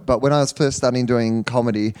quote, but when I was first starting doing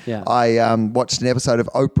comedy, I watched an episode of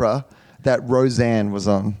Oprah that Roseanne was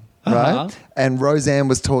on. Right? And Roseanne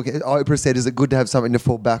was talking. Oprah said, is it good to have something to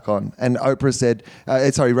fall back on? And Oprah said,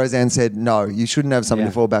 Roseanne said, no, you shouldn't have something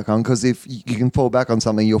to fall back on because if you can fall back on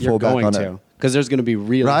something, you'll fall back on it. Because there's going to be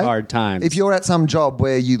really hard times. If you're at some job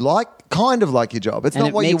where you kind of like your job, it's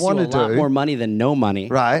not what you want to do. It makes you a lot more money than no money.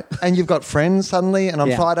 Right. And you've got friends suddenly, and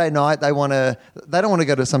on Friday night, they don't want to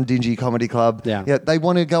go to some dingy comedy club. Yeah. They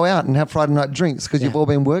want to go out and have Friday night drinks because you've all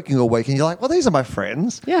been working all week, and you're like, well, these are my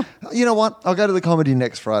friends. Yeah. You know what? I'll go to the comedy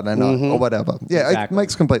next Friday night or whatever. Yeah, exactly. It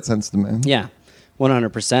makes complete sense to me. Yeah.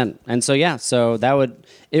 100%. And so,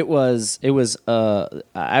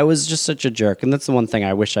 I was just such a jerk. And that's the one thing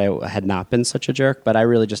I wish I had not been such a jerk, but I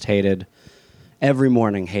really just every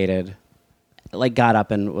morning like got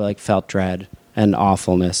up and like felt dread and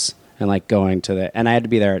awfulness and like going to and I had to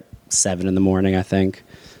be there at 7 a.m, I think.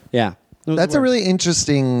 Yeah. That's a really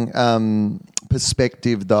interesting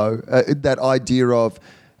perspective though, that idea of,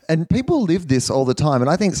 and people live this all the time. And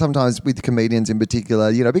I think sometimes with comedians in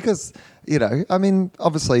particular, because, I mean,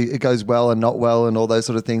 obviously it goes well and not well and all those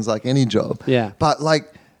sort of things like any job. Yeah. But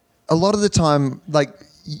like, a lot of the time, like,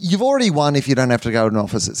 you've already won if you don't have to go to an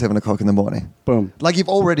office at 7 o'clock in the morning. Boom. Like, you've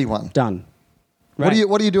already won. Done. Right.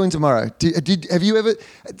 What are you doing tomorrow? Have you ever...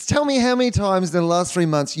 Tell me how many times in the last 3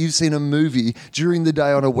 months you've seen a movie during the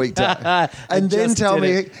day on a weekday. And then tell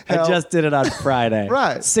me how... I just did it on Friday.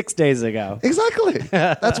 Right. 6 days ago. Exactly.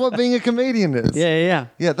 That's what being a comedian is. Yeah.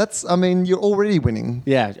 Yeah, that's... I mean, you're already winning.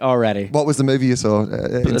 Yeah, already. What was the movie you saw,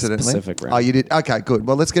 incidentally? Pacific Rim. Oh, you did? Okay, good.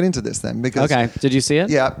 Well, let's get into this then. Because, okay. Did you see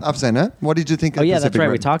it? Yeah, I've seen it. What did you think of Oh, yeah, Pacific that's right.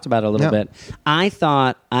 Rim? We talked about it a little bit. I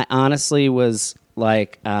honestly was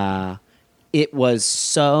like... it was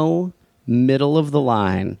so middle of the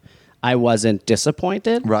line. I wasn't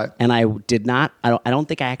disappointed. Right. And I don't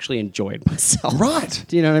think I actually enjoyed myself. Right.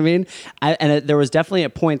 Do you know what I mean? There was definitely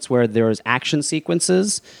at points where there was action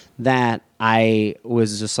sequences that I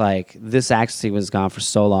was just like, this action sequence has gone for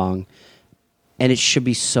so long. And it should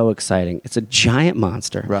be so exciting. It's a giant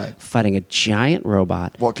monster. Right. Fighting a giant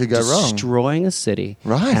robot. What could go wrong? Destroying a city.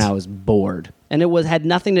 Right. And I was bored. And had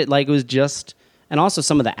nothing to, like, it was just... And also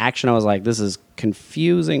some of the action, I was like, this is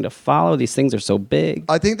confusing to follow. These things are so big.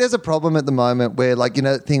 I think there's a problem at the moment where, like, you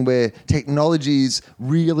know, that thing where technology's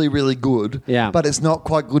really, really good, but it's not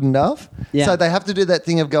quite good enough. Yeah. So they have to do that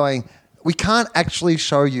thing of going, we can't actually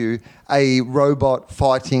show you a robot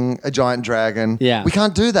fighting a giant dragon. Yeah. We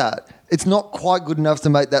can't do that. It's not quite good enough to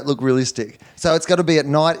make that look realistic. So it's got to be at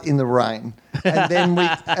night in the rain. And then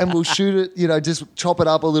we'll shoot it, you know, just chop it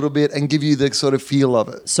up a little bit and give you the sort of feel of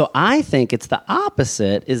it. So I think it's the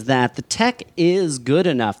opposite, is that the tech is good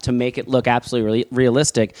enough to make it look absolutely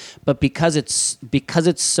realistic, but because it's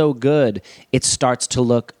so good, it starts to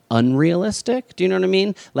look unrealistic. Do you know what I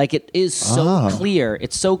mean? Like, it is so clear.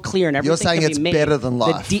 It's so clear, and everything You're saying can it's be made. better than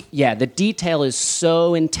life. The detail is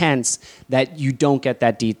so intense that you don't get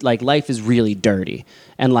that deep. Like, life is really dirty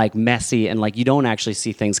and like messy, and like you don't actually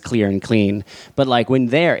see things clear and clean. But like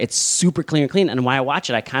when it's super clear and clean. And when I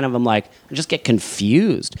watch it, I kind of am like, I just get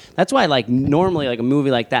confused. That's why, like, normally, like a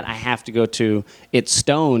movie like that, I have to go to it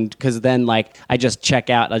stoned, because then like I just check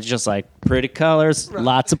out. I just like pretty colors,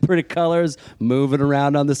 lots of pretty colors, moving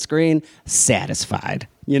around on the screen, satisfied.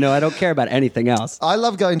 You know, I don't care about anything else. I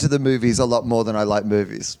love going to the movies a lot more than I like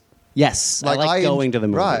movies. Yes, I like going to the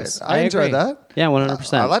movies. Right, I enjoy agree. that. Yeah,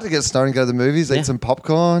 100%. I like to get stoned and go to the movies, eat some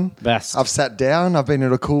popcorn. Best. I've sat down. I've been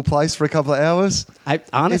in a cool place for a couple of hours. I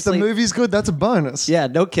honestly, if the movie's good, that's a bonus. Yeah,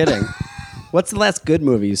 no kidding. What's the last good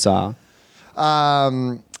movie you saw?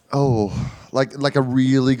 Like a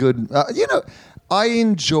really good. You know, I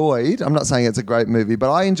enjoyed. I'm not saying it's a great movie, but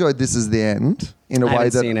I enjoyed This Is the End in a way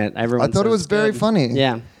that seen it. I thought it was very funny.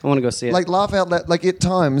 Yeah, I want to go see it. Like laugh out loud. Like at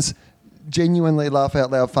times, genuinely laugh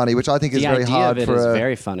out loud funny, which I think is very hard for. The idea of it is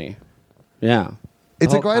very funny. Yeah,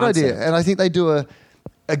 it's a great idea, and I think they do a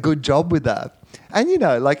good job with that. And, you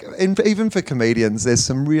know, like, even for comedians, there's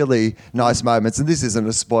some really nice moments. And this isn't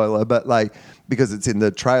a spoiler, but, like, because it's in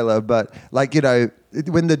the trailer. But, like, you know,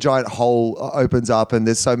 when the giant hole opens up and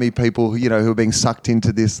there's so many people, you know, who are being sucked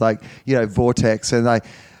into this, like, you know, vortex. And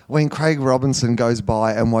when Craig Robinson goes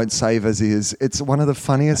by and won't save us it's one of the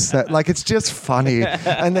funniest, like, it's just funny.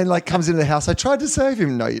 And then, like, comes into the house. I tried to save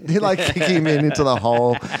him. No, you like, kick him into the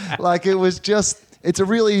hole. Like, it was just... I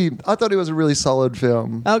thought it was a really solid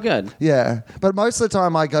film. Oh, good. Yeah. But most of the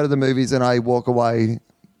time I go to the movies and I walk away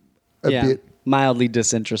a bit. Mildly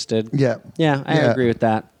disinterested. Yeah. Yeah, I agree with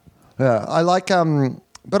that. Yeah. I like,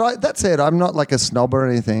 but that said, I'm not like a snob or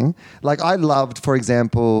anything. Like, I loved, for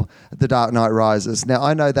example, The Dark Knight Rises. Now,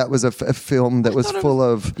 I know that was a film that was full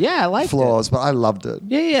of flaws, but I loved it.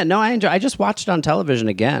 Yeah. No, I just watched it on television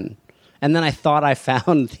again. And then I thought I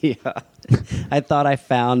found the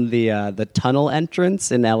the tunnel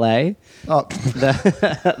entrance in L.A. Oh.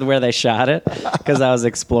 Where they shot it, because I was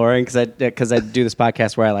exploring, because I do this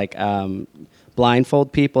podcast where I like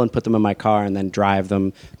blindfold people and put them in my car and then drive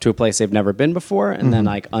them to a place they've never been before, and then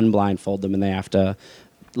like unblindfold them, and they have to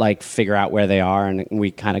like figure out where they are, and we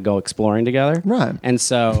kind of go exploring together. Right. And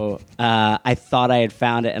so I thought I had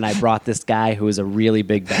found it, and I brought this guy who was a really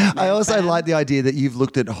big Batman I also fan. like the idea that you've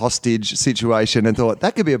looked at hostage situation and thought,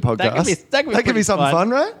 that could be a podcast. That could be something fun,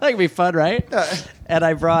 right? That could be fun, right? And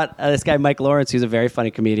I brought this guy, Mike Lawrence, who's a very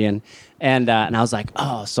funny comedian. And I was like,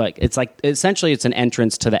 oh, so it's like essentially it's an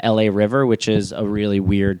entrance to the LA River, which is a really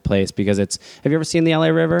weird place because have you ever seen the LA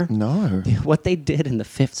River? No. What they did in the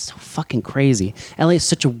 50s, so fucking crazy. LA is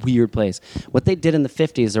such a weird place. What they did in the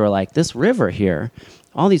 50s, they were like, this river here,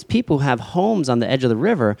 all these people who have homes on the edge of the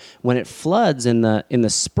river, when it floods in the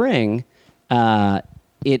spring,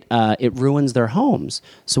 it ruins their homes.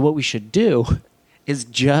 So what we should do is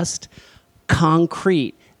just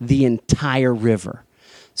concrete the entire river.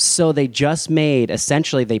 So they just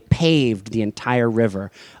essentially they paved the entire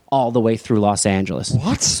river. all the way through Los Angeles.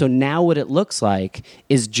 What? So now what it looks like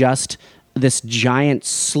is just this giant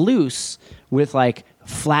sluice with like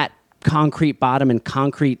flat concrete bottom and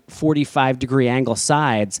concrete 45-degree angle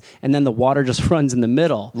sides, and then the water just runs in the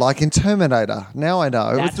middle. Like in Terminator. Now I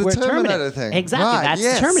know. That's it was the where Terminator thing. Exactly. Right, That's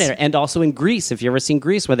yes. the Terminator. And also in Grease, if you ever seen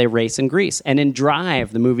Grease, where they race in Grease. And in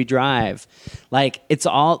Drive, the movie Drive. Like, it's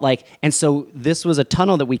all like, and so this was a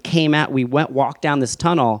tunnel that we came out, walked down this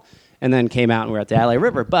tunnel, and then came out and we're at the LA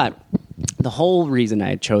River. But the whole reason I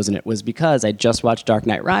had chosen it was because I just watched Dark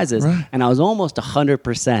Knight Rises, and I was almost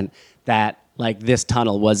 100% that like this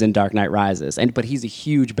tunnel was in Dark Knight Rises, but he's a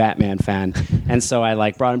huge Batman fan, and so I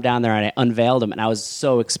like brought him down there and I unveiled him, and I was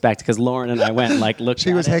so expected because Lauren and I went and like looked.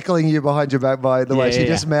 She was heckling you behind your back, by the way. She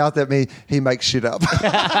just mouthed at me, he makes shit up.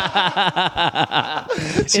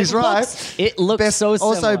 She's right. It looks best, so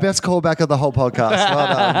similar. Also, best callback of the whole podcast.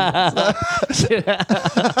 Well done.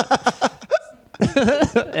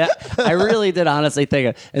 Yeah, I really did honestly think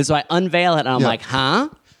it. And so I unveil it and I'm like, huh?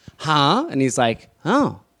 And he's like,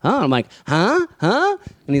 oh. I'm like, huh? And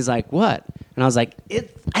he's like, what? And I was like,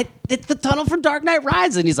 it's the tunnel from Dark Knight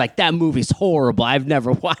Rises. And he's like, that movie's horrible. I've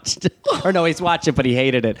never watched it. Or no, he's watched it, but he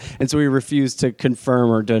hated it. And so he refused to confirm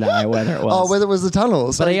or deny whether it was. Oh, whether it was the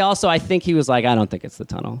tunnel. So But I think he was like, I don't think it's the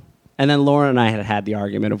tunnel. And then Lauren and I had the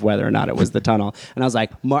argument of whether or not it was the tunnel. And I was like,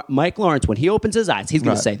 Mike Lawrence, when he opens his eyes, he's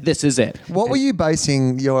going to say, this is it. What were you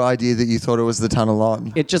basing your idea that you thought it was the tunnel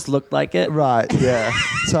on? It just looked like it. Right, yeah.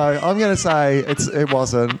 So I'm going to say it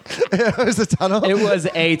wasn't. It was the tunnel. It was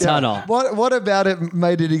a tunnel. What about it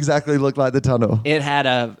made it exactly look like the tunnel? It had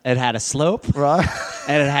a slope. Right.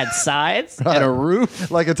 And it had sides and a roof.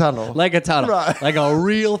 Like a tunnel. Like a tunnel. Right. Like a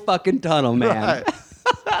real fucking tunnel, man. Right.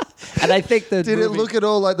 And I think that Did it look at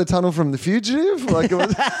all like the tunnel from The Fugitive? Like it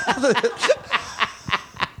was.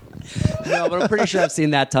 No, but I'm pretty sure I've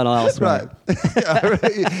seen that tunnel elsewhere.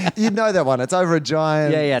 Right. You know that one. It's over a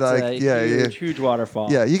giant. It's a huge waterfall.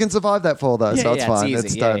 Yeah, you can survive that fall though, so it's fine.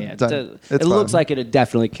 It's easy. It looks like it'd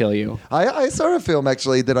definitely kill you. I saw a film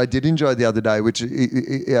actually that I did enjoy the other day, which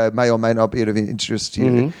may or may not be of interest to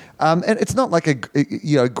you. Mm-hmm. And it's not like a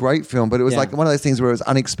great film, but it was like one of those things where it was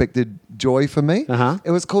unexpected joy for me. Uh-huh.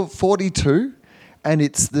 It was called 42. And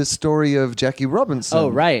it's the story of Jackie Robinson. Oh,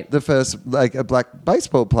 right. The first, like, a black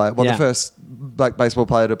baseball player. Well, the first black baseball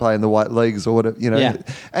player to play in the white leagues or whatever, Yeah.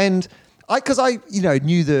 And because I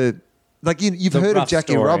knew you've heard of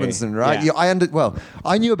Jackie story. Robinson, right? Yeah.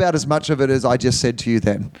 I knew about as much of it as I just said to you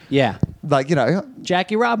then. Yeah. Like,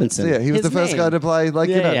 Jackie Robinson. Yeah, he was His the first name. guy to play,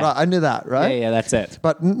 Yeah. right, I knew that, right? Yeah, that's it.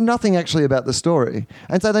 But nothing actually about the story.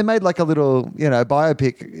 And so they made like a little,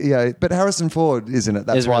 biopic, but Harrison Ford is in it.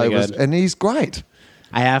 That's Is why really it was, good. and he's great.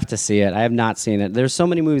 I have to see it. I have not seen it. There's so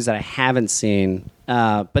many movies that I haven't seen,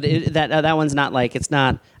 but that one's not like it's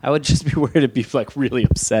not. I would just be worried it'd be like really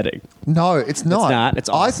upsetting. No, it's not. It's not. It's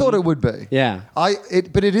I awesome. thought it would be. Yeah.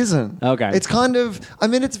 But it isn't. Okay. It's kind of. I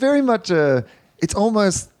mean, it's very much a. It's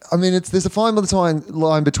almost. I mean, there's a fine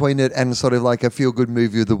line between it and sort of like a feel good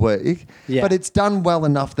movie of the week. Yeah. But it's done well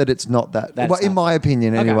enough that it's not that. That's Well, in not- my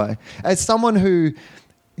opinion, Okay. anyway. As someone who,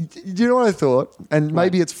 you know what I thought, and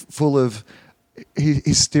maybe it's full of.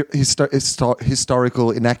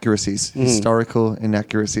 Historical inaccuracies. Historical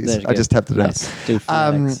inaccuracies. There's I good. just tapped it out. Nice. Do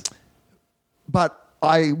phonetics. But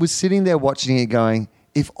I was sitting there watching it going,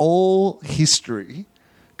 if all history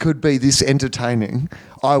could be this entertaining,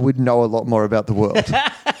 I would know a lot more about the world.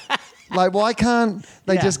 Like, why can't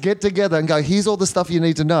they just get together and go, here's all the stuff you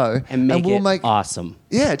need to know. and we'll it awesome.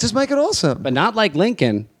 Yeah, just make it awesome. But not like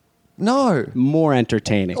Lincoln. No. More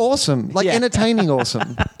entertaining. Awesome. Like Yeah. entertaining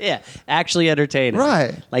awesome. Yeah, actually entertaining.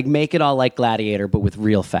 Right. Like make it all like Gladiator, but with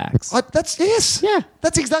real facts. Yes. Yeah.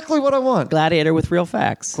 That's exactly what I want. Gladiator with real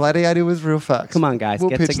facts. Gladiator with real facts. Come on, guys, We'll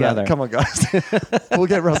get pitch together. That. Come on, guys. We'll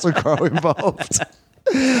get Russell Crowe involved.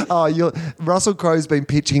 Russell Crowe's been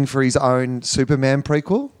pitching for his own Superman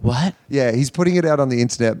prequel. What? Yeah, he's putting it out on the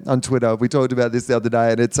internet, on Twitter. We talked about this the other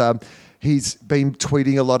day, and it's he's been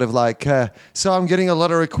tweeting a lot of like, so I'm getting a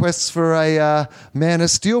lot of requests for a Man of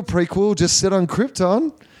Steel prequel just set on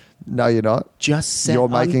Krypton. No, you're not. Just set You're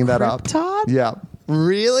on making that up. Krypton? Yeah.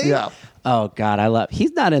 Really? Yeah. Oh God,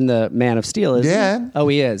 he's not in the Man of Steel, is Yeah. he? Oh,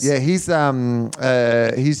 he is. Yeah, he's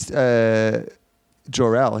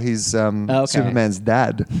Jor-El. He's Superman's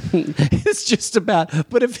dad. It's just about,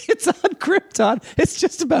 but if it's on Krypton, it's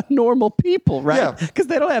just about normal people, right? Yeah. Because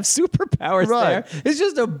they don't have superpowers Right. there. It's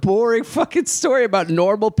just a boring fucking story about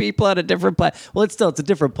normal people on a different planet. Well, it's a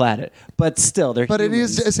different planet, but still, they're But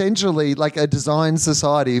humans. it is essentially like a designed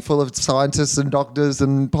society full of scientists and doctors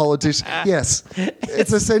and politicians. Yes.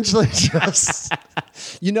 It's essentially just...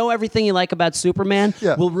 You know everything you like about Superman?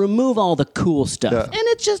 Yeah. We'll remove all the cool stuff. Yeah. And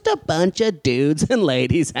it's just a bunch of dudes and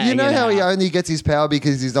ladies hanging You know how out. he only gets his power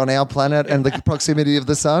because he's on our planet and the proximity of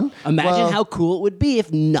the sun? Imagine Well, how cool it would be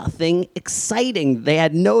if nothing exciting. They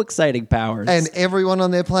had no exciting powers. And everyone on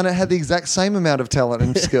their planet had the exact same amount of talent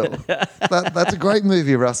and skill. That's a great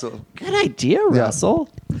movie, Russell. Good idea, Russell.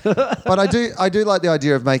 But I do like the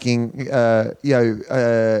idea of making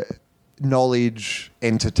knowledge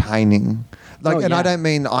entertaining. And I don't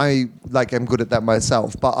mean I am good at that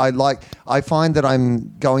myself, but I find that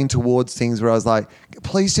I'm going towards things where I was like,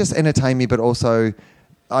 please just entertain me, but also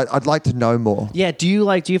I'd like to know more. Yeah. Do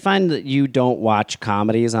you find that you don't watch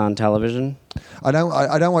comedies on television? I don't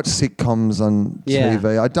watch sitcoms on Yeah.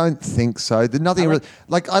 TV. I don't think so. There's nothing really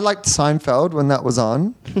I liked Seinfeld when that was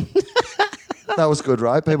on. That was good,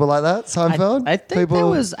 right? People like that, Seinfeld. I think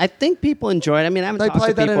I think people enjoyed it. I mean, I haven't They talked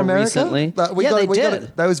played to that people in America. recently. They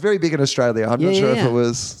did. That was very big in Australia. I'm not sure if it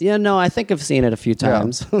was. Yeah, no, I think I've seen it a few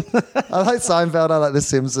times. I like Seinfeld. I like The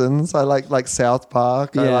Simpsons. I like South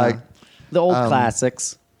Park. I like the old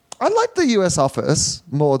classics. I like the US Office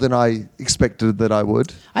more than I expected that I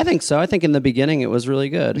would. I think so. I think in the beginning it was really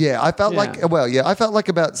good. Yeah, I felt I felt like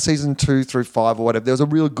about season 2 through 5 or whatever, there was a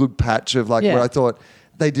real good patch of where I thought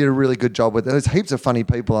they did a really good job with it. There's heaps of funny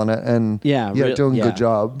people on it and doing good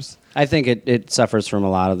jobs. I think it suffers from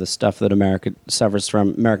a lot of the stuff that America suffers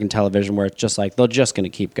from American television, where it's just like they're just going to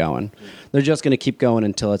keep going. They're just going to keep going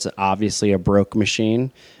until it's obviously a broke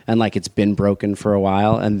machine and it's been broken for a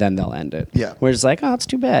while, and then they'll end it. Yeah, where it's like, oh, it's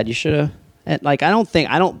too bad. You should have. I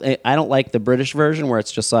don't like the British version where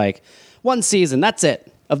it's just like one season, that's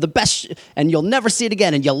it. Of the best, and you'll never see it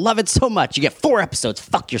again, and you'll love it so much. You get 4 episodes.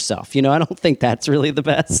 Fuck yourself. I don't think that's really the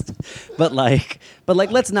best. But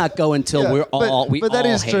let's not go until we're all. But that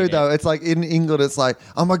is true, though. It's like in England, it's like,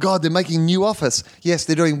 oh my god, they're making new Office. Yes,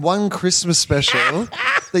 they're doing one Christmas special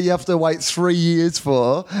that you have to wait 3 years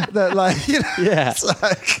for. That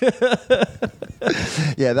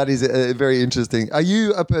yeah, that is very interesting. Are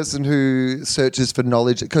you a person who searches for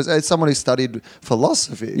knowledge? Because as someone who studied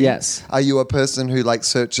philosophy, yes, are you a person who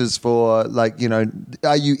searches for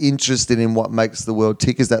are you interested in what makes the world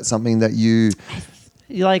tick? Is that something that you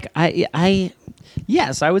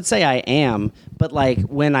yes, I would say I am. But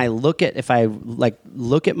when I look at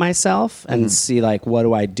look at myself and see what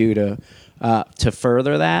do I do to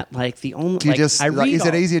further that, the only is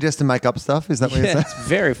it easier just to make up stuff? Is that what you're saying? It's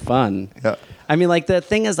very fun. Yeah. I mean, the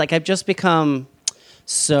thing is, I've just become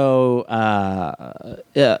so.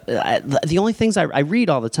 The only things I read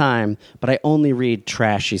all the time, but I only read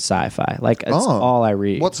trashy sci-fi. It's all I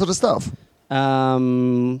read. What sort of stuff?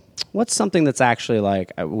 What's something that's actually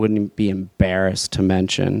I wouldn't be embarrassed to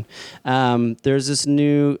mention? There's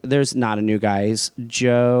not a new guy. He's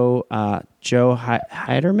Joe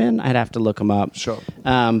Heiderman. I'd have to look him up. Sure.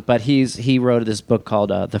 But he wrote this book called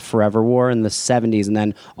The Forever War in the 70s, and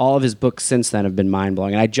then all of his books since then have been mind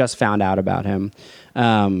blowing. And I just found out about him,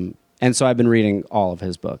 and so I've been reading all of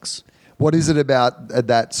his books. What is it about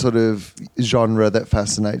that sort of genre that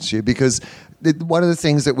fascinates you? Because one of the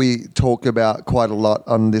things that we talk about quite a lot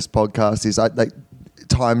on this podcast is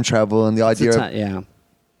time travel and the idea of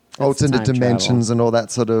alternate dimensions and all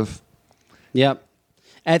that sort of. Yep.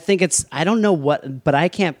 I think I don't know what, but I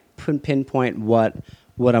can't pinpoint what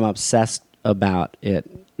I'm obsessed about it,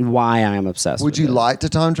 why I'm obsessed with it. Would you like to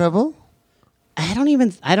time travel? I don't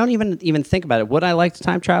even think about it. Would I like to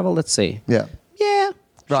time travel? Let's see. Yeah. Yeah.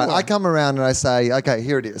 Right. Sure. I come around and I say, okay,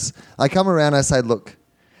 here it is. I come around and I say, look,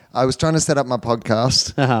 I was trying to set up my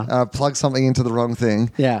podcast. Uh-huh. And I've plugged something into the wrong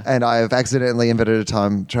thing. Yeah. And I have accidentally invented a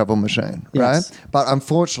time travel machine. Yes. Right? But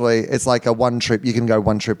unfortunately, it's like a one trip. You can go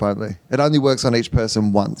one trip only. It only works on each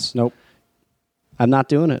person once. Nope. I'm not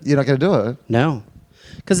doing it. You're not going to do it? No.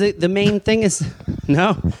 Because the main thing is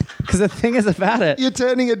no. Because the thing is about it. You're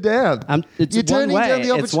turning it down. It's You're one turning way. down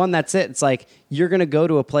the It's one. That's it. It's like you're going to go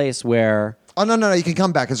to a place where. Oh, no. You can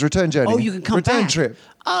come back. It's a return journey. Oh, you can come return back. trip.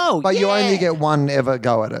 Oh, But yeah. you only get one ever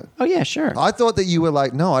go at it. Oh, yeah, sure. I thought that you were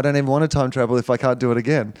like, no, I don't even want to time travel if I can't do it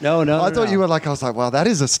again. No. I thought you were like, I was like, wow, that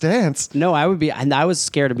is a stance. No, I would be. And I was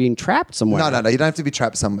scared of being trapped somewhere. No. You don't have to be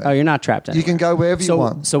trapped somewhere. Oh, you're not trapped anywhere. You can go wherever you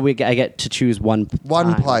want. So I get to choose one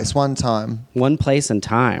time. Place, one time. One place and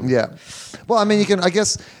time. Yeah. Well, I mean, you can, I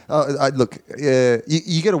guess, look,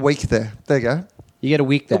 you get a week there. There you go. You get a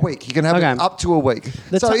week there. A week. You can have it up to a week.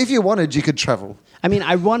 So if you wanted, you could travel. I mean,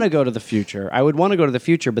 I want to go to the future. I would want to go to the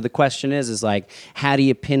future, but the question is like, how do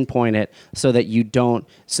you pinpoint it so that you don't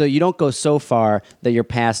go so far that you're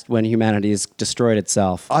past when humanity has destroyed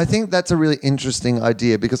itself? I think that's a really interesting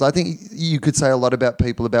idea because I think you could say a lot about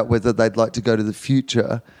people about whether they'd like to go to the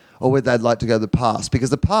future or whether they'd like to go to the past,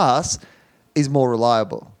 because the past is more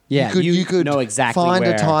reliable. Yeah, you could know exactly find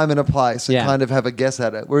where. a time and a place and kind of have a guess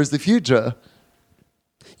at it. Whereas the future...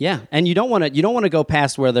 Yeah, and you don't want to go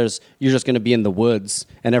past where you're just going to be in the woods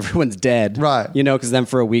and everyone's dead, right? You know, because then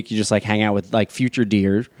for a week you just like hang out with like future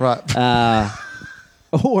deer, right? And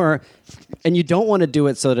you don't want to do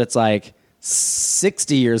it so that it's like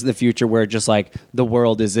 60 years in the future where just like the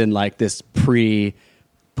world is in like this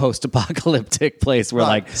post-apocalyptic place where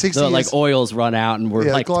like the like oils run out and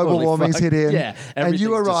we're like global totally warming's fucked. hit in, yeah, and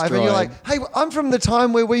you arrive destroyed. and you're like, hey, I'm from the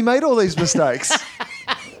time where we made all these mistakes.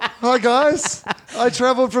 Hi guys, I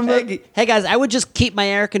traveled from the... Hey guys, I would just keep my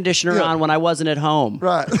air conditioner on when I wasn't at home.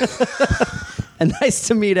 Right. And nice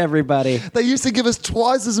to meet everybody. They used to give us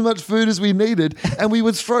twice as much food as we needed, and we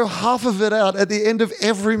would throw half of it out at the end of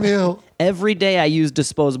every meal. Every day I use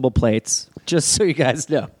disposable plates, just so you guys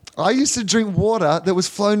know. I used to drink water that was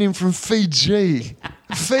flown in from Fiji.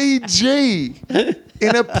 Fiji!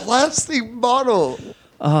 In a plastic bottle.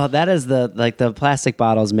 Oh, that is the plastic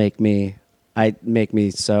bottles make me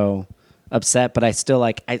so upset, but I still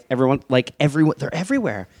everyone, they're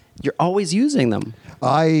everywhere. You're always using them.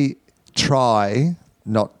 I try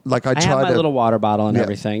not, like I try have my little water bottle and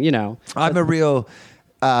everything, you know. I'm a real,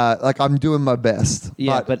 I'm doing my best.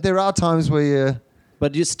 Yeah, but there are times where you...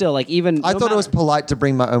 But you still, like, even... I thought it was polite to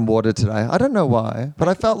bring my own water today. I don't know why, but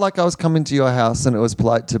I felt like I was coming to your house and it was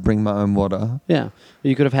polite to bring my own water. Yeah.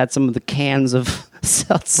 You could have had some of the cans of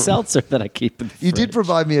seltzer that I keep in the fridge. You did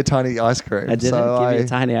provide me a tiny ice cream. I did give you a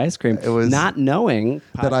tiny ice cream. It was not knowing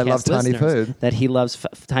that I love tiny food. That he loves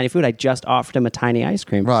tiny food. I just offered him a tiny ice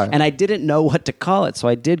cream. Right. And I didn't know what to call it, so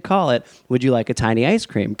I did call it, would you like a tiny ice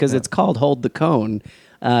cream? Because it's called Hold the Cone.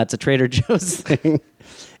 It's a Trader Joe's thing.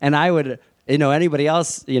 And I would... You know, anybody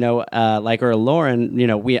else, you know, like or Lauren, you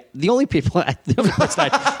know, the only person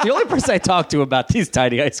I talk to about these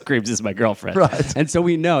tiny ice creams is my girlfriend. Right. And so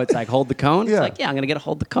we know it's like hold the cone. Yeah. It's like, yeah, I'm gonna get a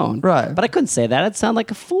hold the cone. Right. But I couldn't say that. It'd sound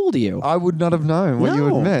like a fool to you. I would not have known what you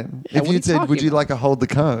had meant. Yeah, if you'd said, would you like a hold the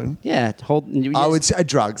cone? Yeah, I would say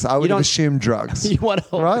drugs. I would have assumed drugs. You want to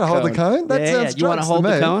hold right? the cone. Hold the cone? That sounds You want to hold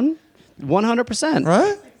the cone? 100%.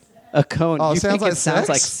 Right? A cone. Oh, you sounds think like it sounds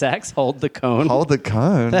like sex? Hold the cone. Hold the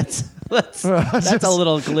cone. That's a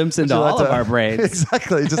little glimpse into all of our brains.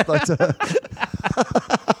 Exactly. Just like to...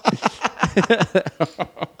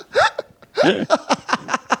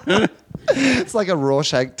 It's like a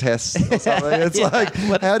Rorschach test or something. It's like,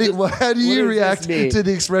 how do you react to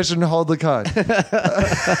the expression hold the cone?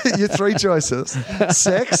 Your three choices: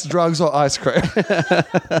 sex, drugs, or ice cream.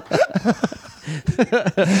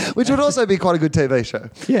 Which would also be quite a good TV show.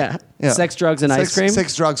 Yeah. Sex, drugs, and ice cream?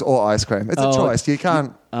 Sex, drugs, or ice cream. It's a choice. You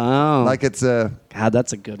can't... Like it's a... God,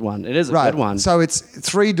 that's a good one. It is a good one. So it's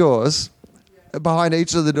 3 doors. Behind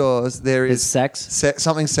each of the doors, there is... sex?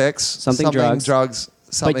 Something drugs.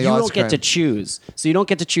 Something but you ice don't get to cream. choose. So you don't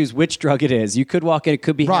get to choose which drug it is. You could walk in, it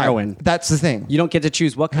could be heroin. That's the thing. You don't get to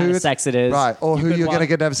choose what kind of sex it is. Right. Or who you're going to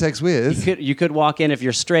get to have sex with. You could walk in if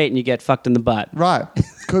you're straight and you get fucked in the butt. Right.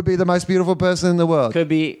 Could be the most beautiful person in the world. Could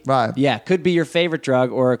be. Right. Yeah. Could be your favorite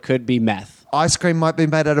drug or it could be meth. Ice cream might be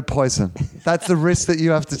made out of poison. That's the risk that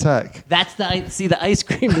you have to take. The ice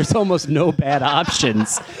cream, there's almost no bad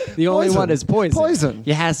options. The only one is poison. Poison.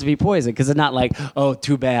 It has to be poison because it's not like, oh,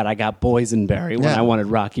 too bad, I got boysenberry when I wanted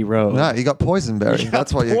Rocky Road. No, you got poisonberry.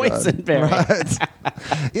 That's what you got. Poisonberry. Right.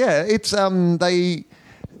 Yeah, it's I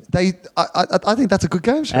think that's a good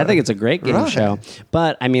game show. I think it's a great game show.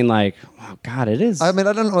 But I mean, like, oh God, it is. I mean,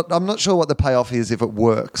 I'm not sure what the payoff is if it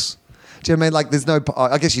works. Do you know what I mean? Like, there's no...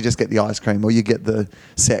 I guess you just get the ice cream or you get the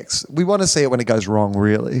sex. We want to see it when it goes wrong,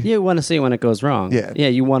 really. You want to see it when it goes wrong. Yeah. Yeah,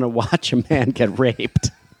 you want to watch a man get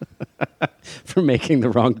raped for making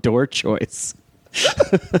the wrong door choice.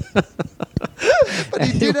 But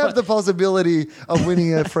he did have the possibility of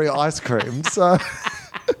winning a free ice cream. So,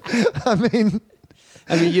 I mean...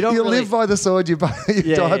 you don't live by the sword, you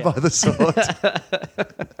die by the sword.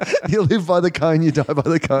 You live by the cone, you die by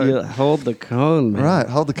the cone. You hold the cone, man. Right,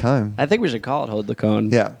 hold the cone. I think we should call it hold the cone.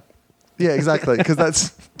 Yeah. Yeah, exactly, because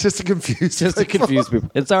that's just to confuse Just to confuse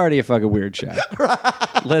people. It's already a fucking weird show.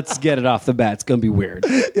 Right. Let's get it off the bat. It's going to be weird.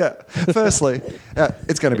 Yeah. Firstly,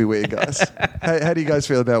 it's going to be weird, guys. How do you guys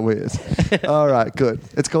feel about weird? All right, good.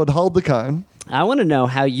 It's called Hold the Cone. I want to know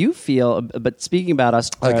how you feel. But speaking about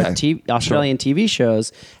Australian TV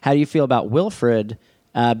shows, how do you feel about Wilfred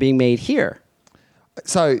being made here?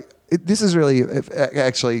 So this is really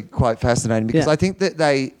actually quite fascinating because I think that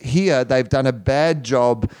they've done a bad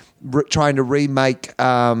job trying to remake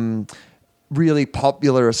really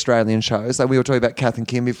popular Australian shows. Like we were talking about Kath and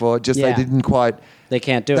Kim before. They didn't quite. They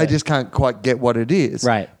can't do it. They just can't quite get what it is.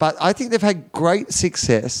 Right. But I think they've had great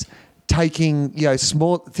success taking,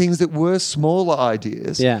 small things that were smaller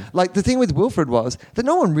ideas. Yeah. Like the thing with Wilfred was that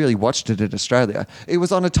no one really watched it in Australia. It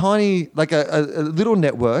was on a tiny, like a little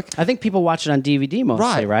network. I think people watch it on DVD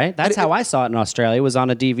mostly, right? That's how I saw it in Australia. It was on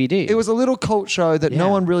a DVD. It was a little cult show that no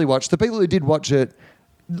one really watched. The people who did watch it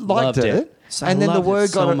liked it. So and then the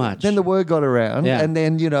word got around. Yeah. And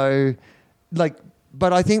then,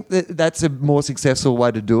 but I think that's a more successful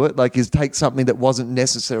way to do it, is take something that wasn't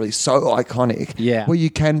necessarily so iconic, where you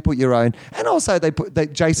can put your own. And also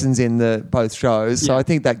Jason's in both shows, so I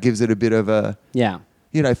think that gives it a bit of a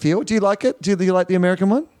feel. Do you like it? Do you like the American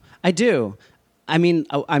one? I do. I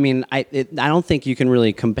don't think you can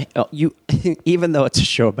really compare. Even though it's a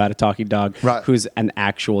show about a talking dog who's an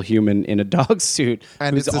actual human in a dog suit,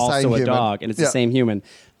 and who's also a dog, and it's the same human.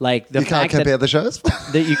 Like the you can't compare the shows.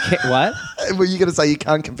 That you can't. What? Were you going to say you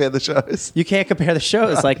can't compare the shows? You can't compare the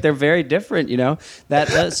shows. Like they're very different.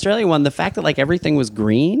 That Australian one. The fact that everything was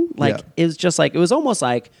green, it was just it was almost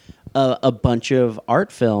like a bunch of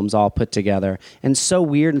art films all put together, and so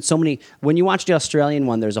weird, and so many. When you watch the Australian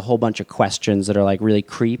one, there's a whole bunch of questions that are really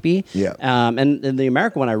creepy. Yeah. And the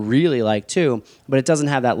American one I really like too, but it doesn't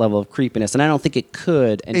have that level of creepiness, and I don't think it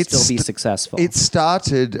could still be successful. It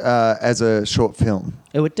started as a short film.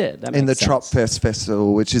 It did. That in the makes sense. Tropfest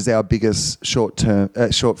Festival, which is our biggest short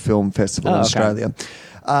film festival in Australia,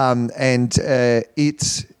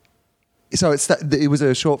 it was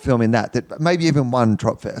a short film in that maybe even won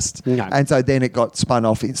Tropfest, and so then it got spun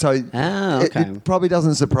off. It probably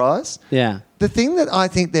doesn't surprise. Yeah. The thing that I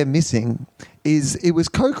think they're missing is it was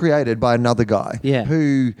co-created by another guy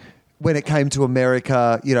who, when it came to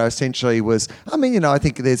America, essentially was, I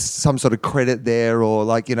think there's some sort of credit there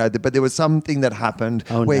but there was something that happened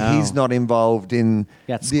where he's not involved in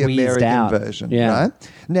the American version. Yeah. Right?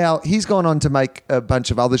 Now, he's gone on to make a bunch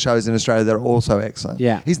of other shows in Australia that are also excellent.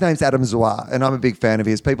 Yeah. His name's Adam Zwar, and I'm a big fan of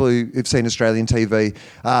his. People who've seen Australian TV,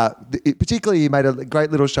 particularly he made a great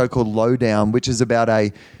little show called Lowdown, which is about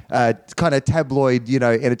a kind of tabloid,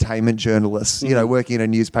 entertainment journalist, working in a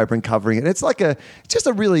newspaper and covering it. It's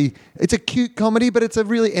it's a cute comedy, but it's a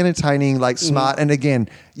really entertaining, smart. And again,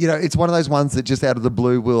 it's one of those ones that just out of the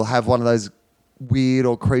blue will have one of those weird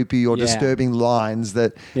or creepy or disturbing lines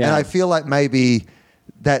that, and I feel like maybe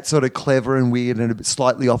that sort of clever and weird and a bit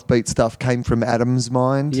slightly offbeat stuff came from Adam's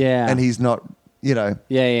mind. Yeah. And he's not,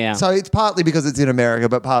 Yeah. So it's partly because it's in America,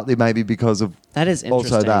 but partly maybe because of that is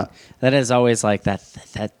interesting. Also that is always that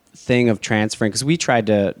thing of transferring, because we tried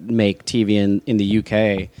to make TV in the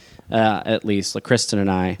UK, at least Kristen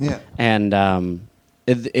and I, and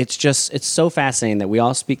it's so fascinating that we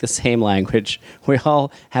all speak the same language. We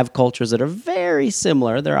all have cultures that are very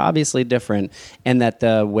similar. They're obviously different, and that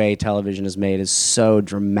the way television is made is so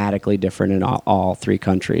dramatically different in all three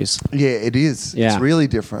countries. Yeah, it is. Yeah. It's really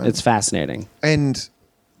different. It's fascinating. And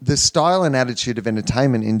the style and attitude of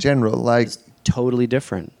entertainment in general, it's totally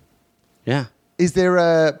different. Yeah. Is there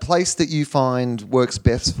a place that you find works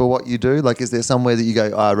best for what you do? Is there somewhere that you go,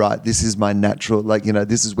 right, this is my natural,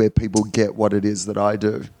 this is where people get what it is that I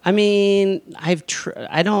do? I'm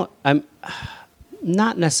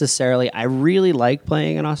not necessarily. I really like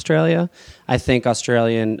playing in Australia. I think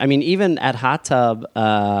even at Hot Tub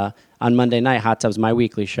on Monday night, Hot Tub's my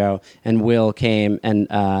weekly show, and Will came and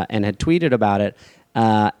had tweeted about it.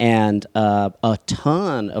 And a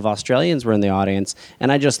ton of Australians were in the audience, and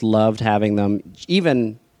I just loved having them.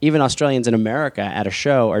 Even Australians in America at a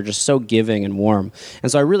show are just so giving and warm, and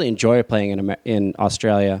so I really enjoy playing in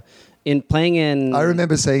Australia. I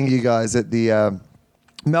remember seeing you guys at the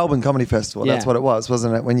Melbourne Comedy Festival. That's what it was,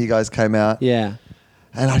 wasn't it? When you guys came out, yeah.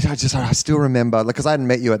 And I still remember, because I hadn't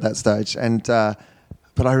met you at that stage, and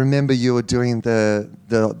but I remember you were doing the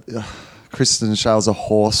Kristen Shales a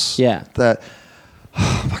horse. Yeah.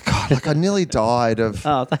 Oh my God, I nearly died of...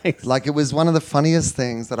 Oh, thanks. It was one of the funniest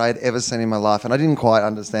things that I had ever seen in my life, and I didn't quite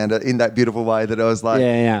understand it in that beautiful way that it was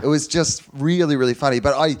it was just really, really funny.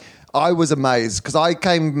 But I was amazed, because I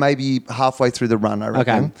came maybe halfway through the run, I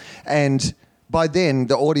reckon. Okay. And by then,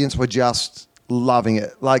 the audience were just loving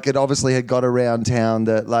it. Like it obviously had got around town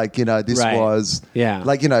that like, this Right. was Yeah.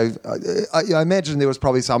 like, I imagine there was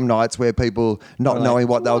probably some nights where people not Like, knowing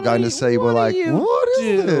what they were going to see were like, what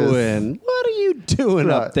is this? What are you doing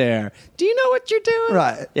Right. up there? Do you know what you're doing?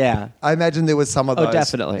 Right. Yeah. I imagine there was some of those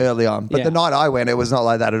definitely. early on. But Yeah. the night I went, it was not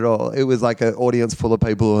like that at all. It was like an audience full of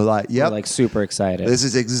people who were like, We're yep, like super excited. this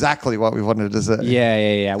is exactly what we wanted to see.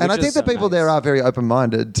 Yeah. And I think the people there are very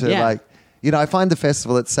open-minded to Yeah. like, I find the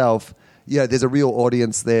festival itself, there's a real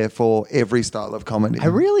audience there for every style of comedy. I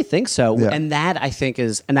really think so, Yeah. and that I think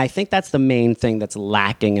that's the main thing that's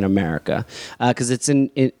lacking in America, because it's in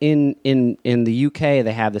the UK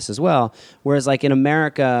they have this as well, whereas like in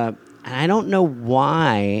America, and I don't know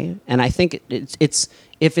why, and I think it's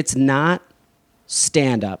if it's not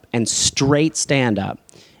stand up and straight stand up,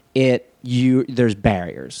 there's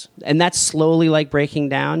barriers, and that's slowly like breaking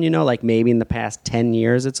down. Like maybe in the past 10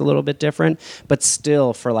 years it's a little bit different, but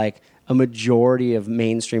still for like a majority of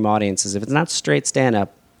mainstream audiences, if it's not straight stand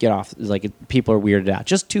up, get off. Like people are weirded out.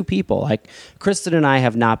 Just two people, like Kristen and I,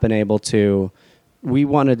 have not been able to. We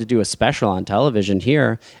wanted to do a special on television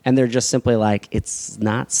here, and they're just simply like, it's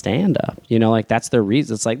not stand up. Like that's their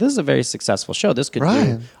reason. It's like, this is a very successful show. This could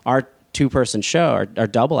Right. do our two-person show or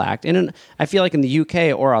double act. And I feel like in the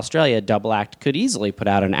UK or Australia, a double act could easily put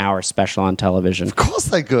out an hour special on television. Of course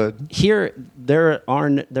they could. Here, there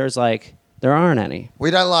aren't any.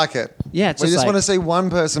 We don't like it. Yeah, it's we just just like- want to see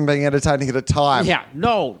one person being entertaining at a time. Yeah,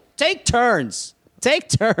 no, take turns. Take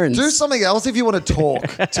turns. Do something else if you want to talk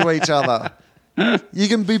to each other. You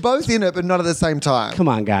can be both in it, but not at the same time. Come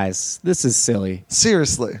on, guys. This is silly.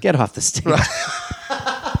 Seriously. Get off the stage.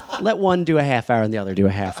 Let one do a half hour and the other do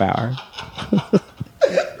a half hour.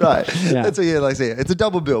 Right. Yeah. That's what you like. It's a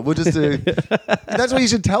double bill. We'll just do. That's what you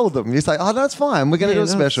should tell them. You say, "Oh, that's fine. We're going to do a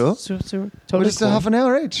special. Totally We'll just do cool. half an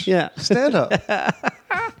hour each. Yeah. Stand up."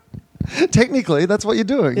 Technically, that's what you're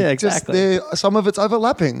doing. Yeah, exactly. Some of it's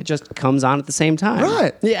overlapping. It just comes on at the same time.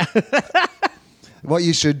 Right. Yeah. What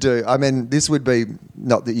you should do, I mean, this would be,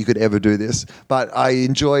 not that you could ever do this, but I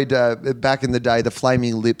enjoyed, back in the day, the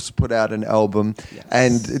Flaming Lips put out an album,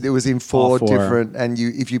 and it was in All four four. different, and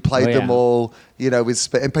if you played Oh, them yeah. all,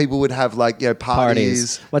 and people would have like,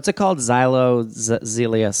 parties. What's it called?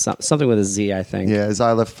 Zelia, something with a Z, I think. Yeah,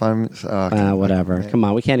 xylophone. Whatever. Come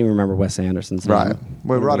on, we can't even remember Wes Anderson's name. Right.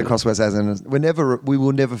 We're right across Wes Anderson. We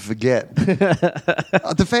will never forget.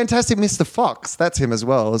 The Fantastic Mr. Fox, that's him as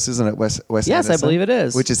well, isn't it, Wes Yes, Anderson? I believe it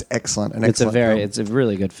is. Which is excellent. It's a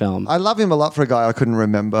really good film. I love him a lot for a guy I couldn't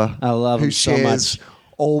remember. I love who him so shares much.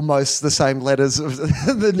 almost the same letters of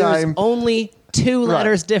the There's name only two Right.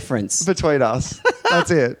 letters difference. between us. That's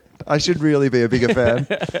it. I should really be a bigger fan.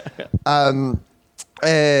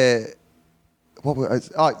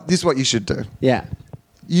 This is what you should do. Yeah.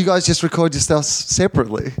 You guys just record yourselves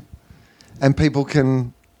separately, and people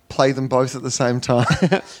can play them both at the same time.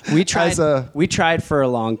 We tried. As a- We tried for a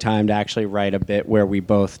long time to actually write a bit where we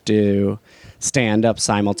both do stand up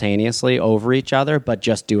simultaneously over each other, but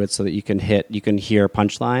just do it so that you can hear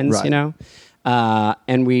punchlines. Right.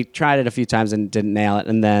 And we tried it a few times and didn't nail it.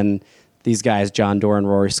 And then these guys, John Doerr and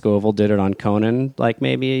Rory Scovel, did it on Conan like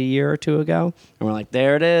maybe a year or two ago, and we're like,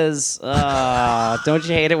 there it is. Don't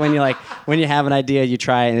you hate it when you have an idea, you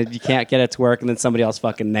try it and you can't get it to work, and then somebody else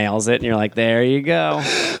fucking nails it, and you're like, there you go.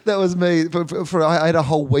 That was me. I had a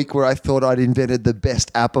whole week where I thought I'd invented the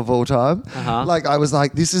best app of all time. Uh-huh. Like I was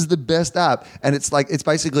like, this is the best app, and it's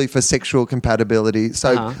basically for sexual compatibility.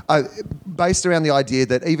 So based around the idea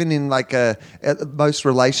that even in most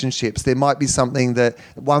relationships, there might be something that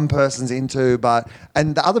one person's into,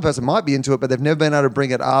 and the other person might be into it, but they've never been able to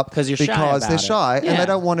bring it up Because you're shy because about they're it. shy and Yeah. they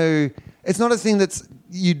don't want to. It's not a thing that's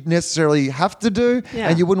you necessarily have to do, Yeah.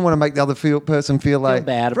 and you wouldn't want to make the other person feel like Feel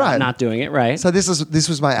bad about not doing it right. So this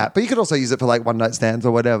was my app, but you could also use it for like one night stands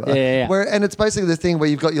or whatever. Yeah. And it's basically the thing where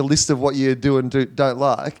you've got your list of what you do and don't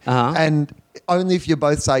like, and only if you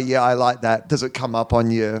both say, "Yeah, I like that," does it come up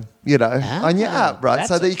on your on your app, right? that's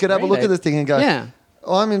So that you could have a great look at the thing and go, Yeah.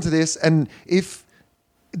 "Oh, I'm into this," and if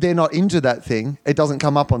they're not into that thing, it doesn't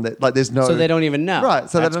come up on that. Like there's no, So they don't even know. right?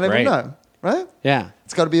 So That's they don't great. even know, right? Yeah.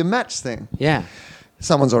 It's got to be a match thing. Yeah.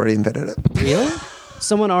 Someone's already invented it. Really?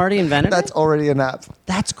 Someone already invented That's it? already an app.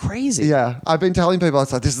 That's crazy. Yeah, I've been telling people,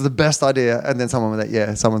 it's like, this is the best idea. And then someone was like,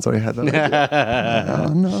 yeah, someone's already had that idea.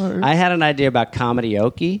 Oh, no. I had an idea about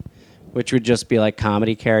comedy-oke, which would just be like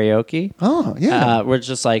comedy karaoke. Oh, yeah. We're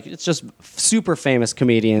just like, it's just super famous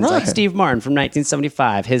comedians like Right. Steve Martin from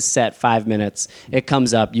 1975. His set, 5 minutes. It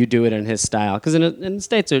comes up, you do it in his style. Because in the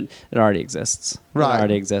States, it already exists. Right. It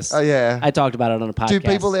already exists. Oh, yeah. I talked about it on a podcast. Do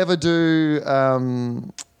people ever do,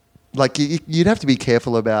 you'd have to be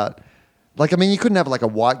careful about Like, I mean, you couldn't have like a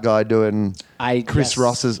white guy doing Chris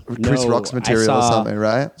Rock's material or something,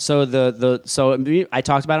 right? So I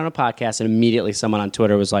talked about it on a podcast, and immediately someone on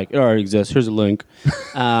Twitter was like, "It already exists. Here's a link."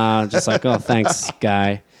 Just like, "Oh, thanks,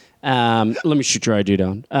 guy. Let me shoot your ID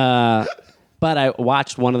down." But I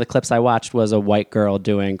watched one of the clips. I watched was a white girl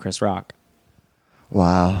doing Chris Rock.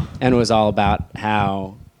 Wow. And it was all about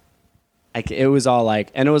how. It was all like,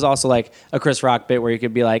 and it was also like a Chris Rock bit where you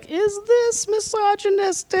could be like, is this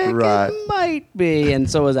misogynistic? Right. It might be. And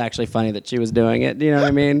so it was actually funny that she was doing it. Do you know what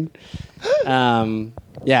I mean?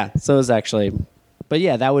 Yeah. So it was actually, but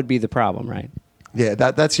yeah, that would be the problem, right? Yeah,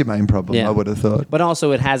 that's your main problem, Yeah. I would have thought. But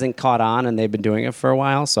also it hasn't caught on and they've been doing it for a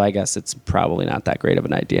while. So I guess it's probably not that great of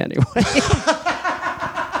an idea anyway.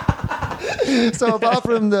 So apart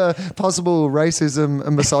from the possible racism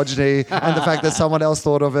and misogyny and the fact that someone else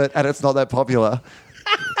thought of it and it's not that popular.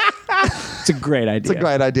 It's a great idea. It's a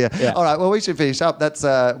great idea. Yeah. All right, well, we should finish up. That's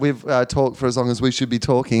we've talked for as long as we should be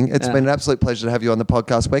talking. It's been an absolute pleasure to have you on the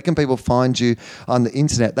podcast. Where can people find you on the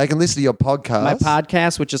internet? They can listen to your podcast. My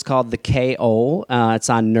podcast, which is called The KO, it's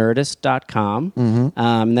on nerdist.com.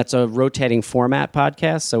 Mm-hmm. That's a rotating format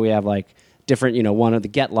podcast. So we have like different, one of the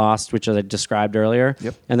Get Lost, which I described earlier.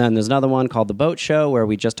 Yep. And then there's another one called The Boat Show, where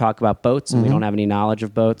we just talk about boats and we don't have any knowledge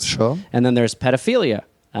of boats. Sure. And then there's Pedophilia,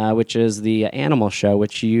 which is the animal show,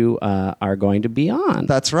 which you are going to be on.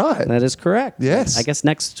 That's right. That is correct. Yes. I guess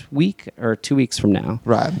next week or 2 weeks from now.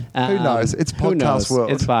 Right. Who knows? It's who knows? podcast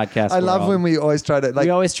world. It's podcast I love world. when we always try to We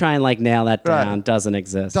always try and nail that down. Right. Doesn't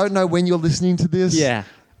exist. don't know when you're listening to this. Yeah.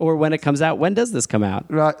 Or when it comes out. When does this come out?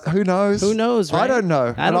 Right. Who knows? Who knows, right? I don't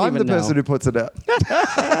know. I don't I'm the even person know. who puts it out.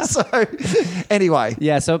 So anyway.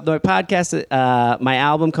 Yeah, so the podcast, my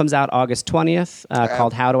album comes out August 20th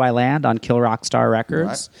called How Do I Land on Kill Rock Star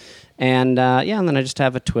Records. Right. And and then I just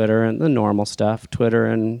have a Twitter and the normal stuff, Twitter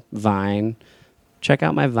and Vine. Check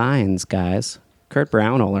out my Vines, guys. Kurt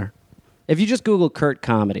Braunohler. If you just Google Kurt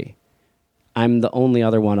Comedy, I'm the only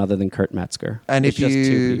other one other than Kurt Metzger. And It's if just two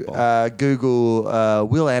you people. Google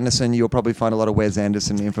Will Anderson, you'll probably find a lot of Wes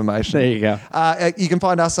Anderson information. There you go. You can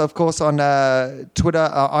find us, of course, on Twitter.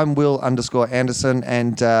 I'm Will_Anderson.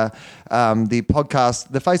 And the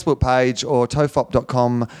podcast, the Facebook page, or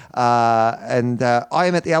tofop.com. And I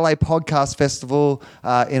am at the LA Podcast Festival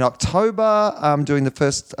in October. I'm doing the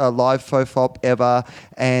first live FOFOP ever.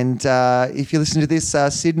 And if you listen to this,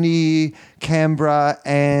 Sydney, Canberra,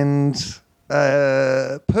 and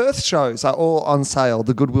Perth shows are all on sale.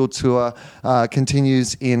 The Goodwill Tour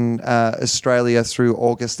continues in Australia through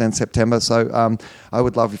August and September. So I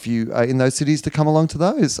would love if you are in those cities to come along to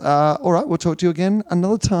those. All right, we'll talk to you again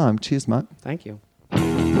another time. Cheers, mate. Thank you.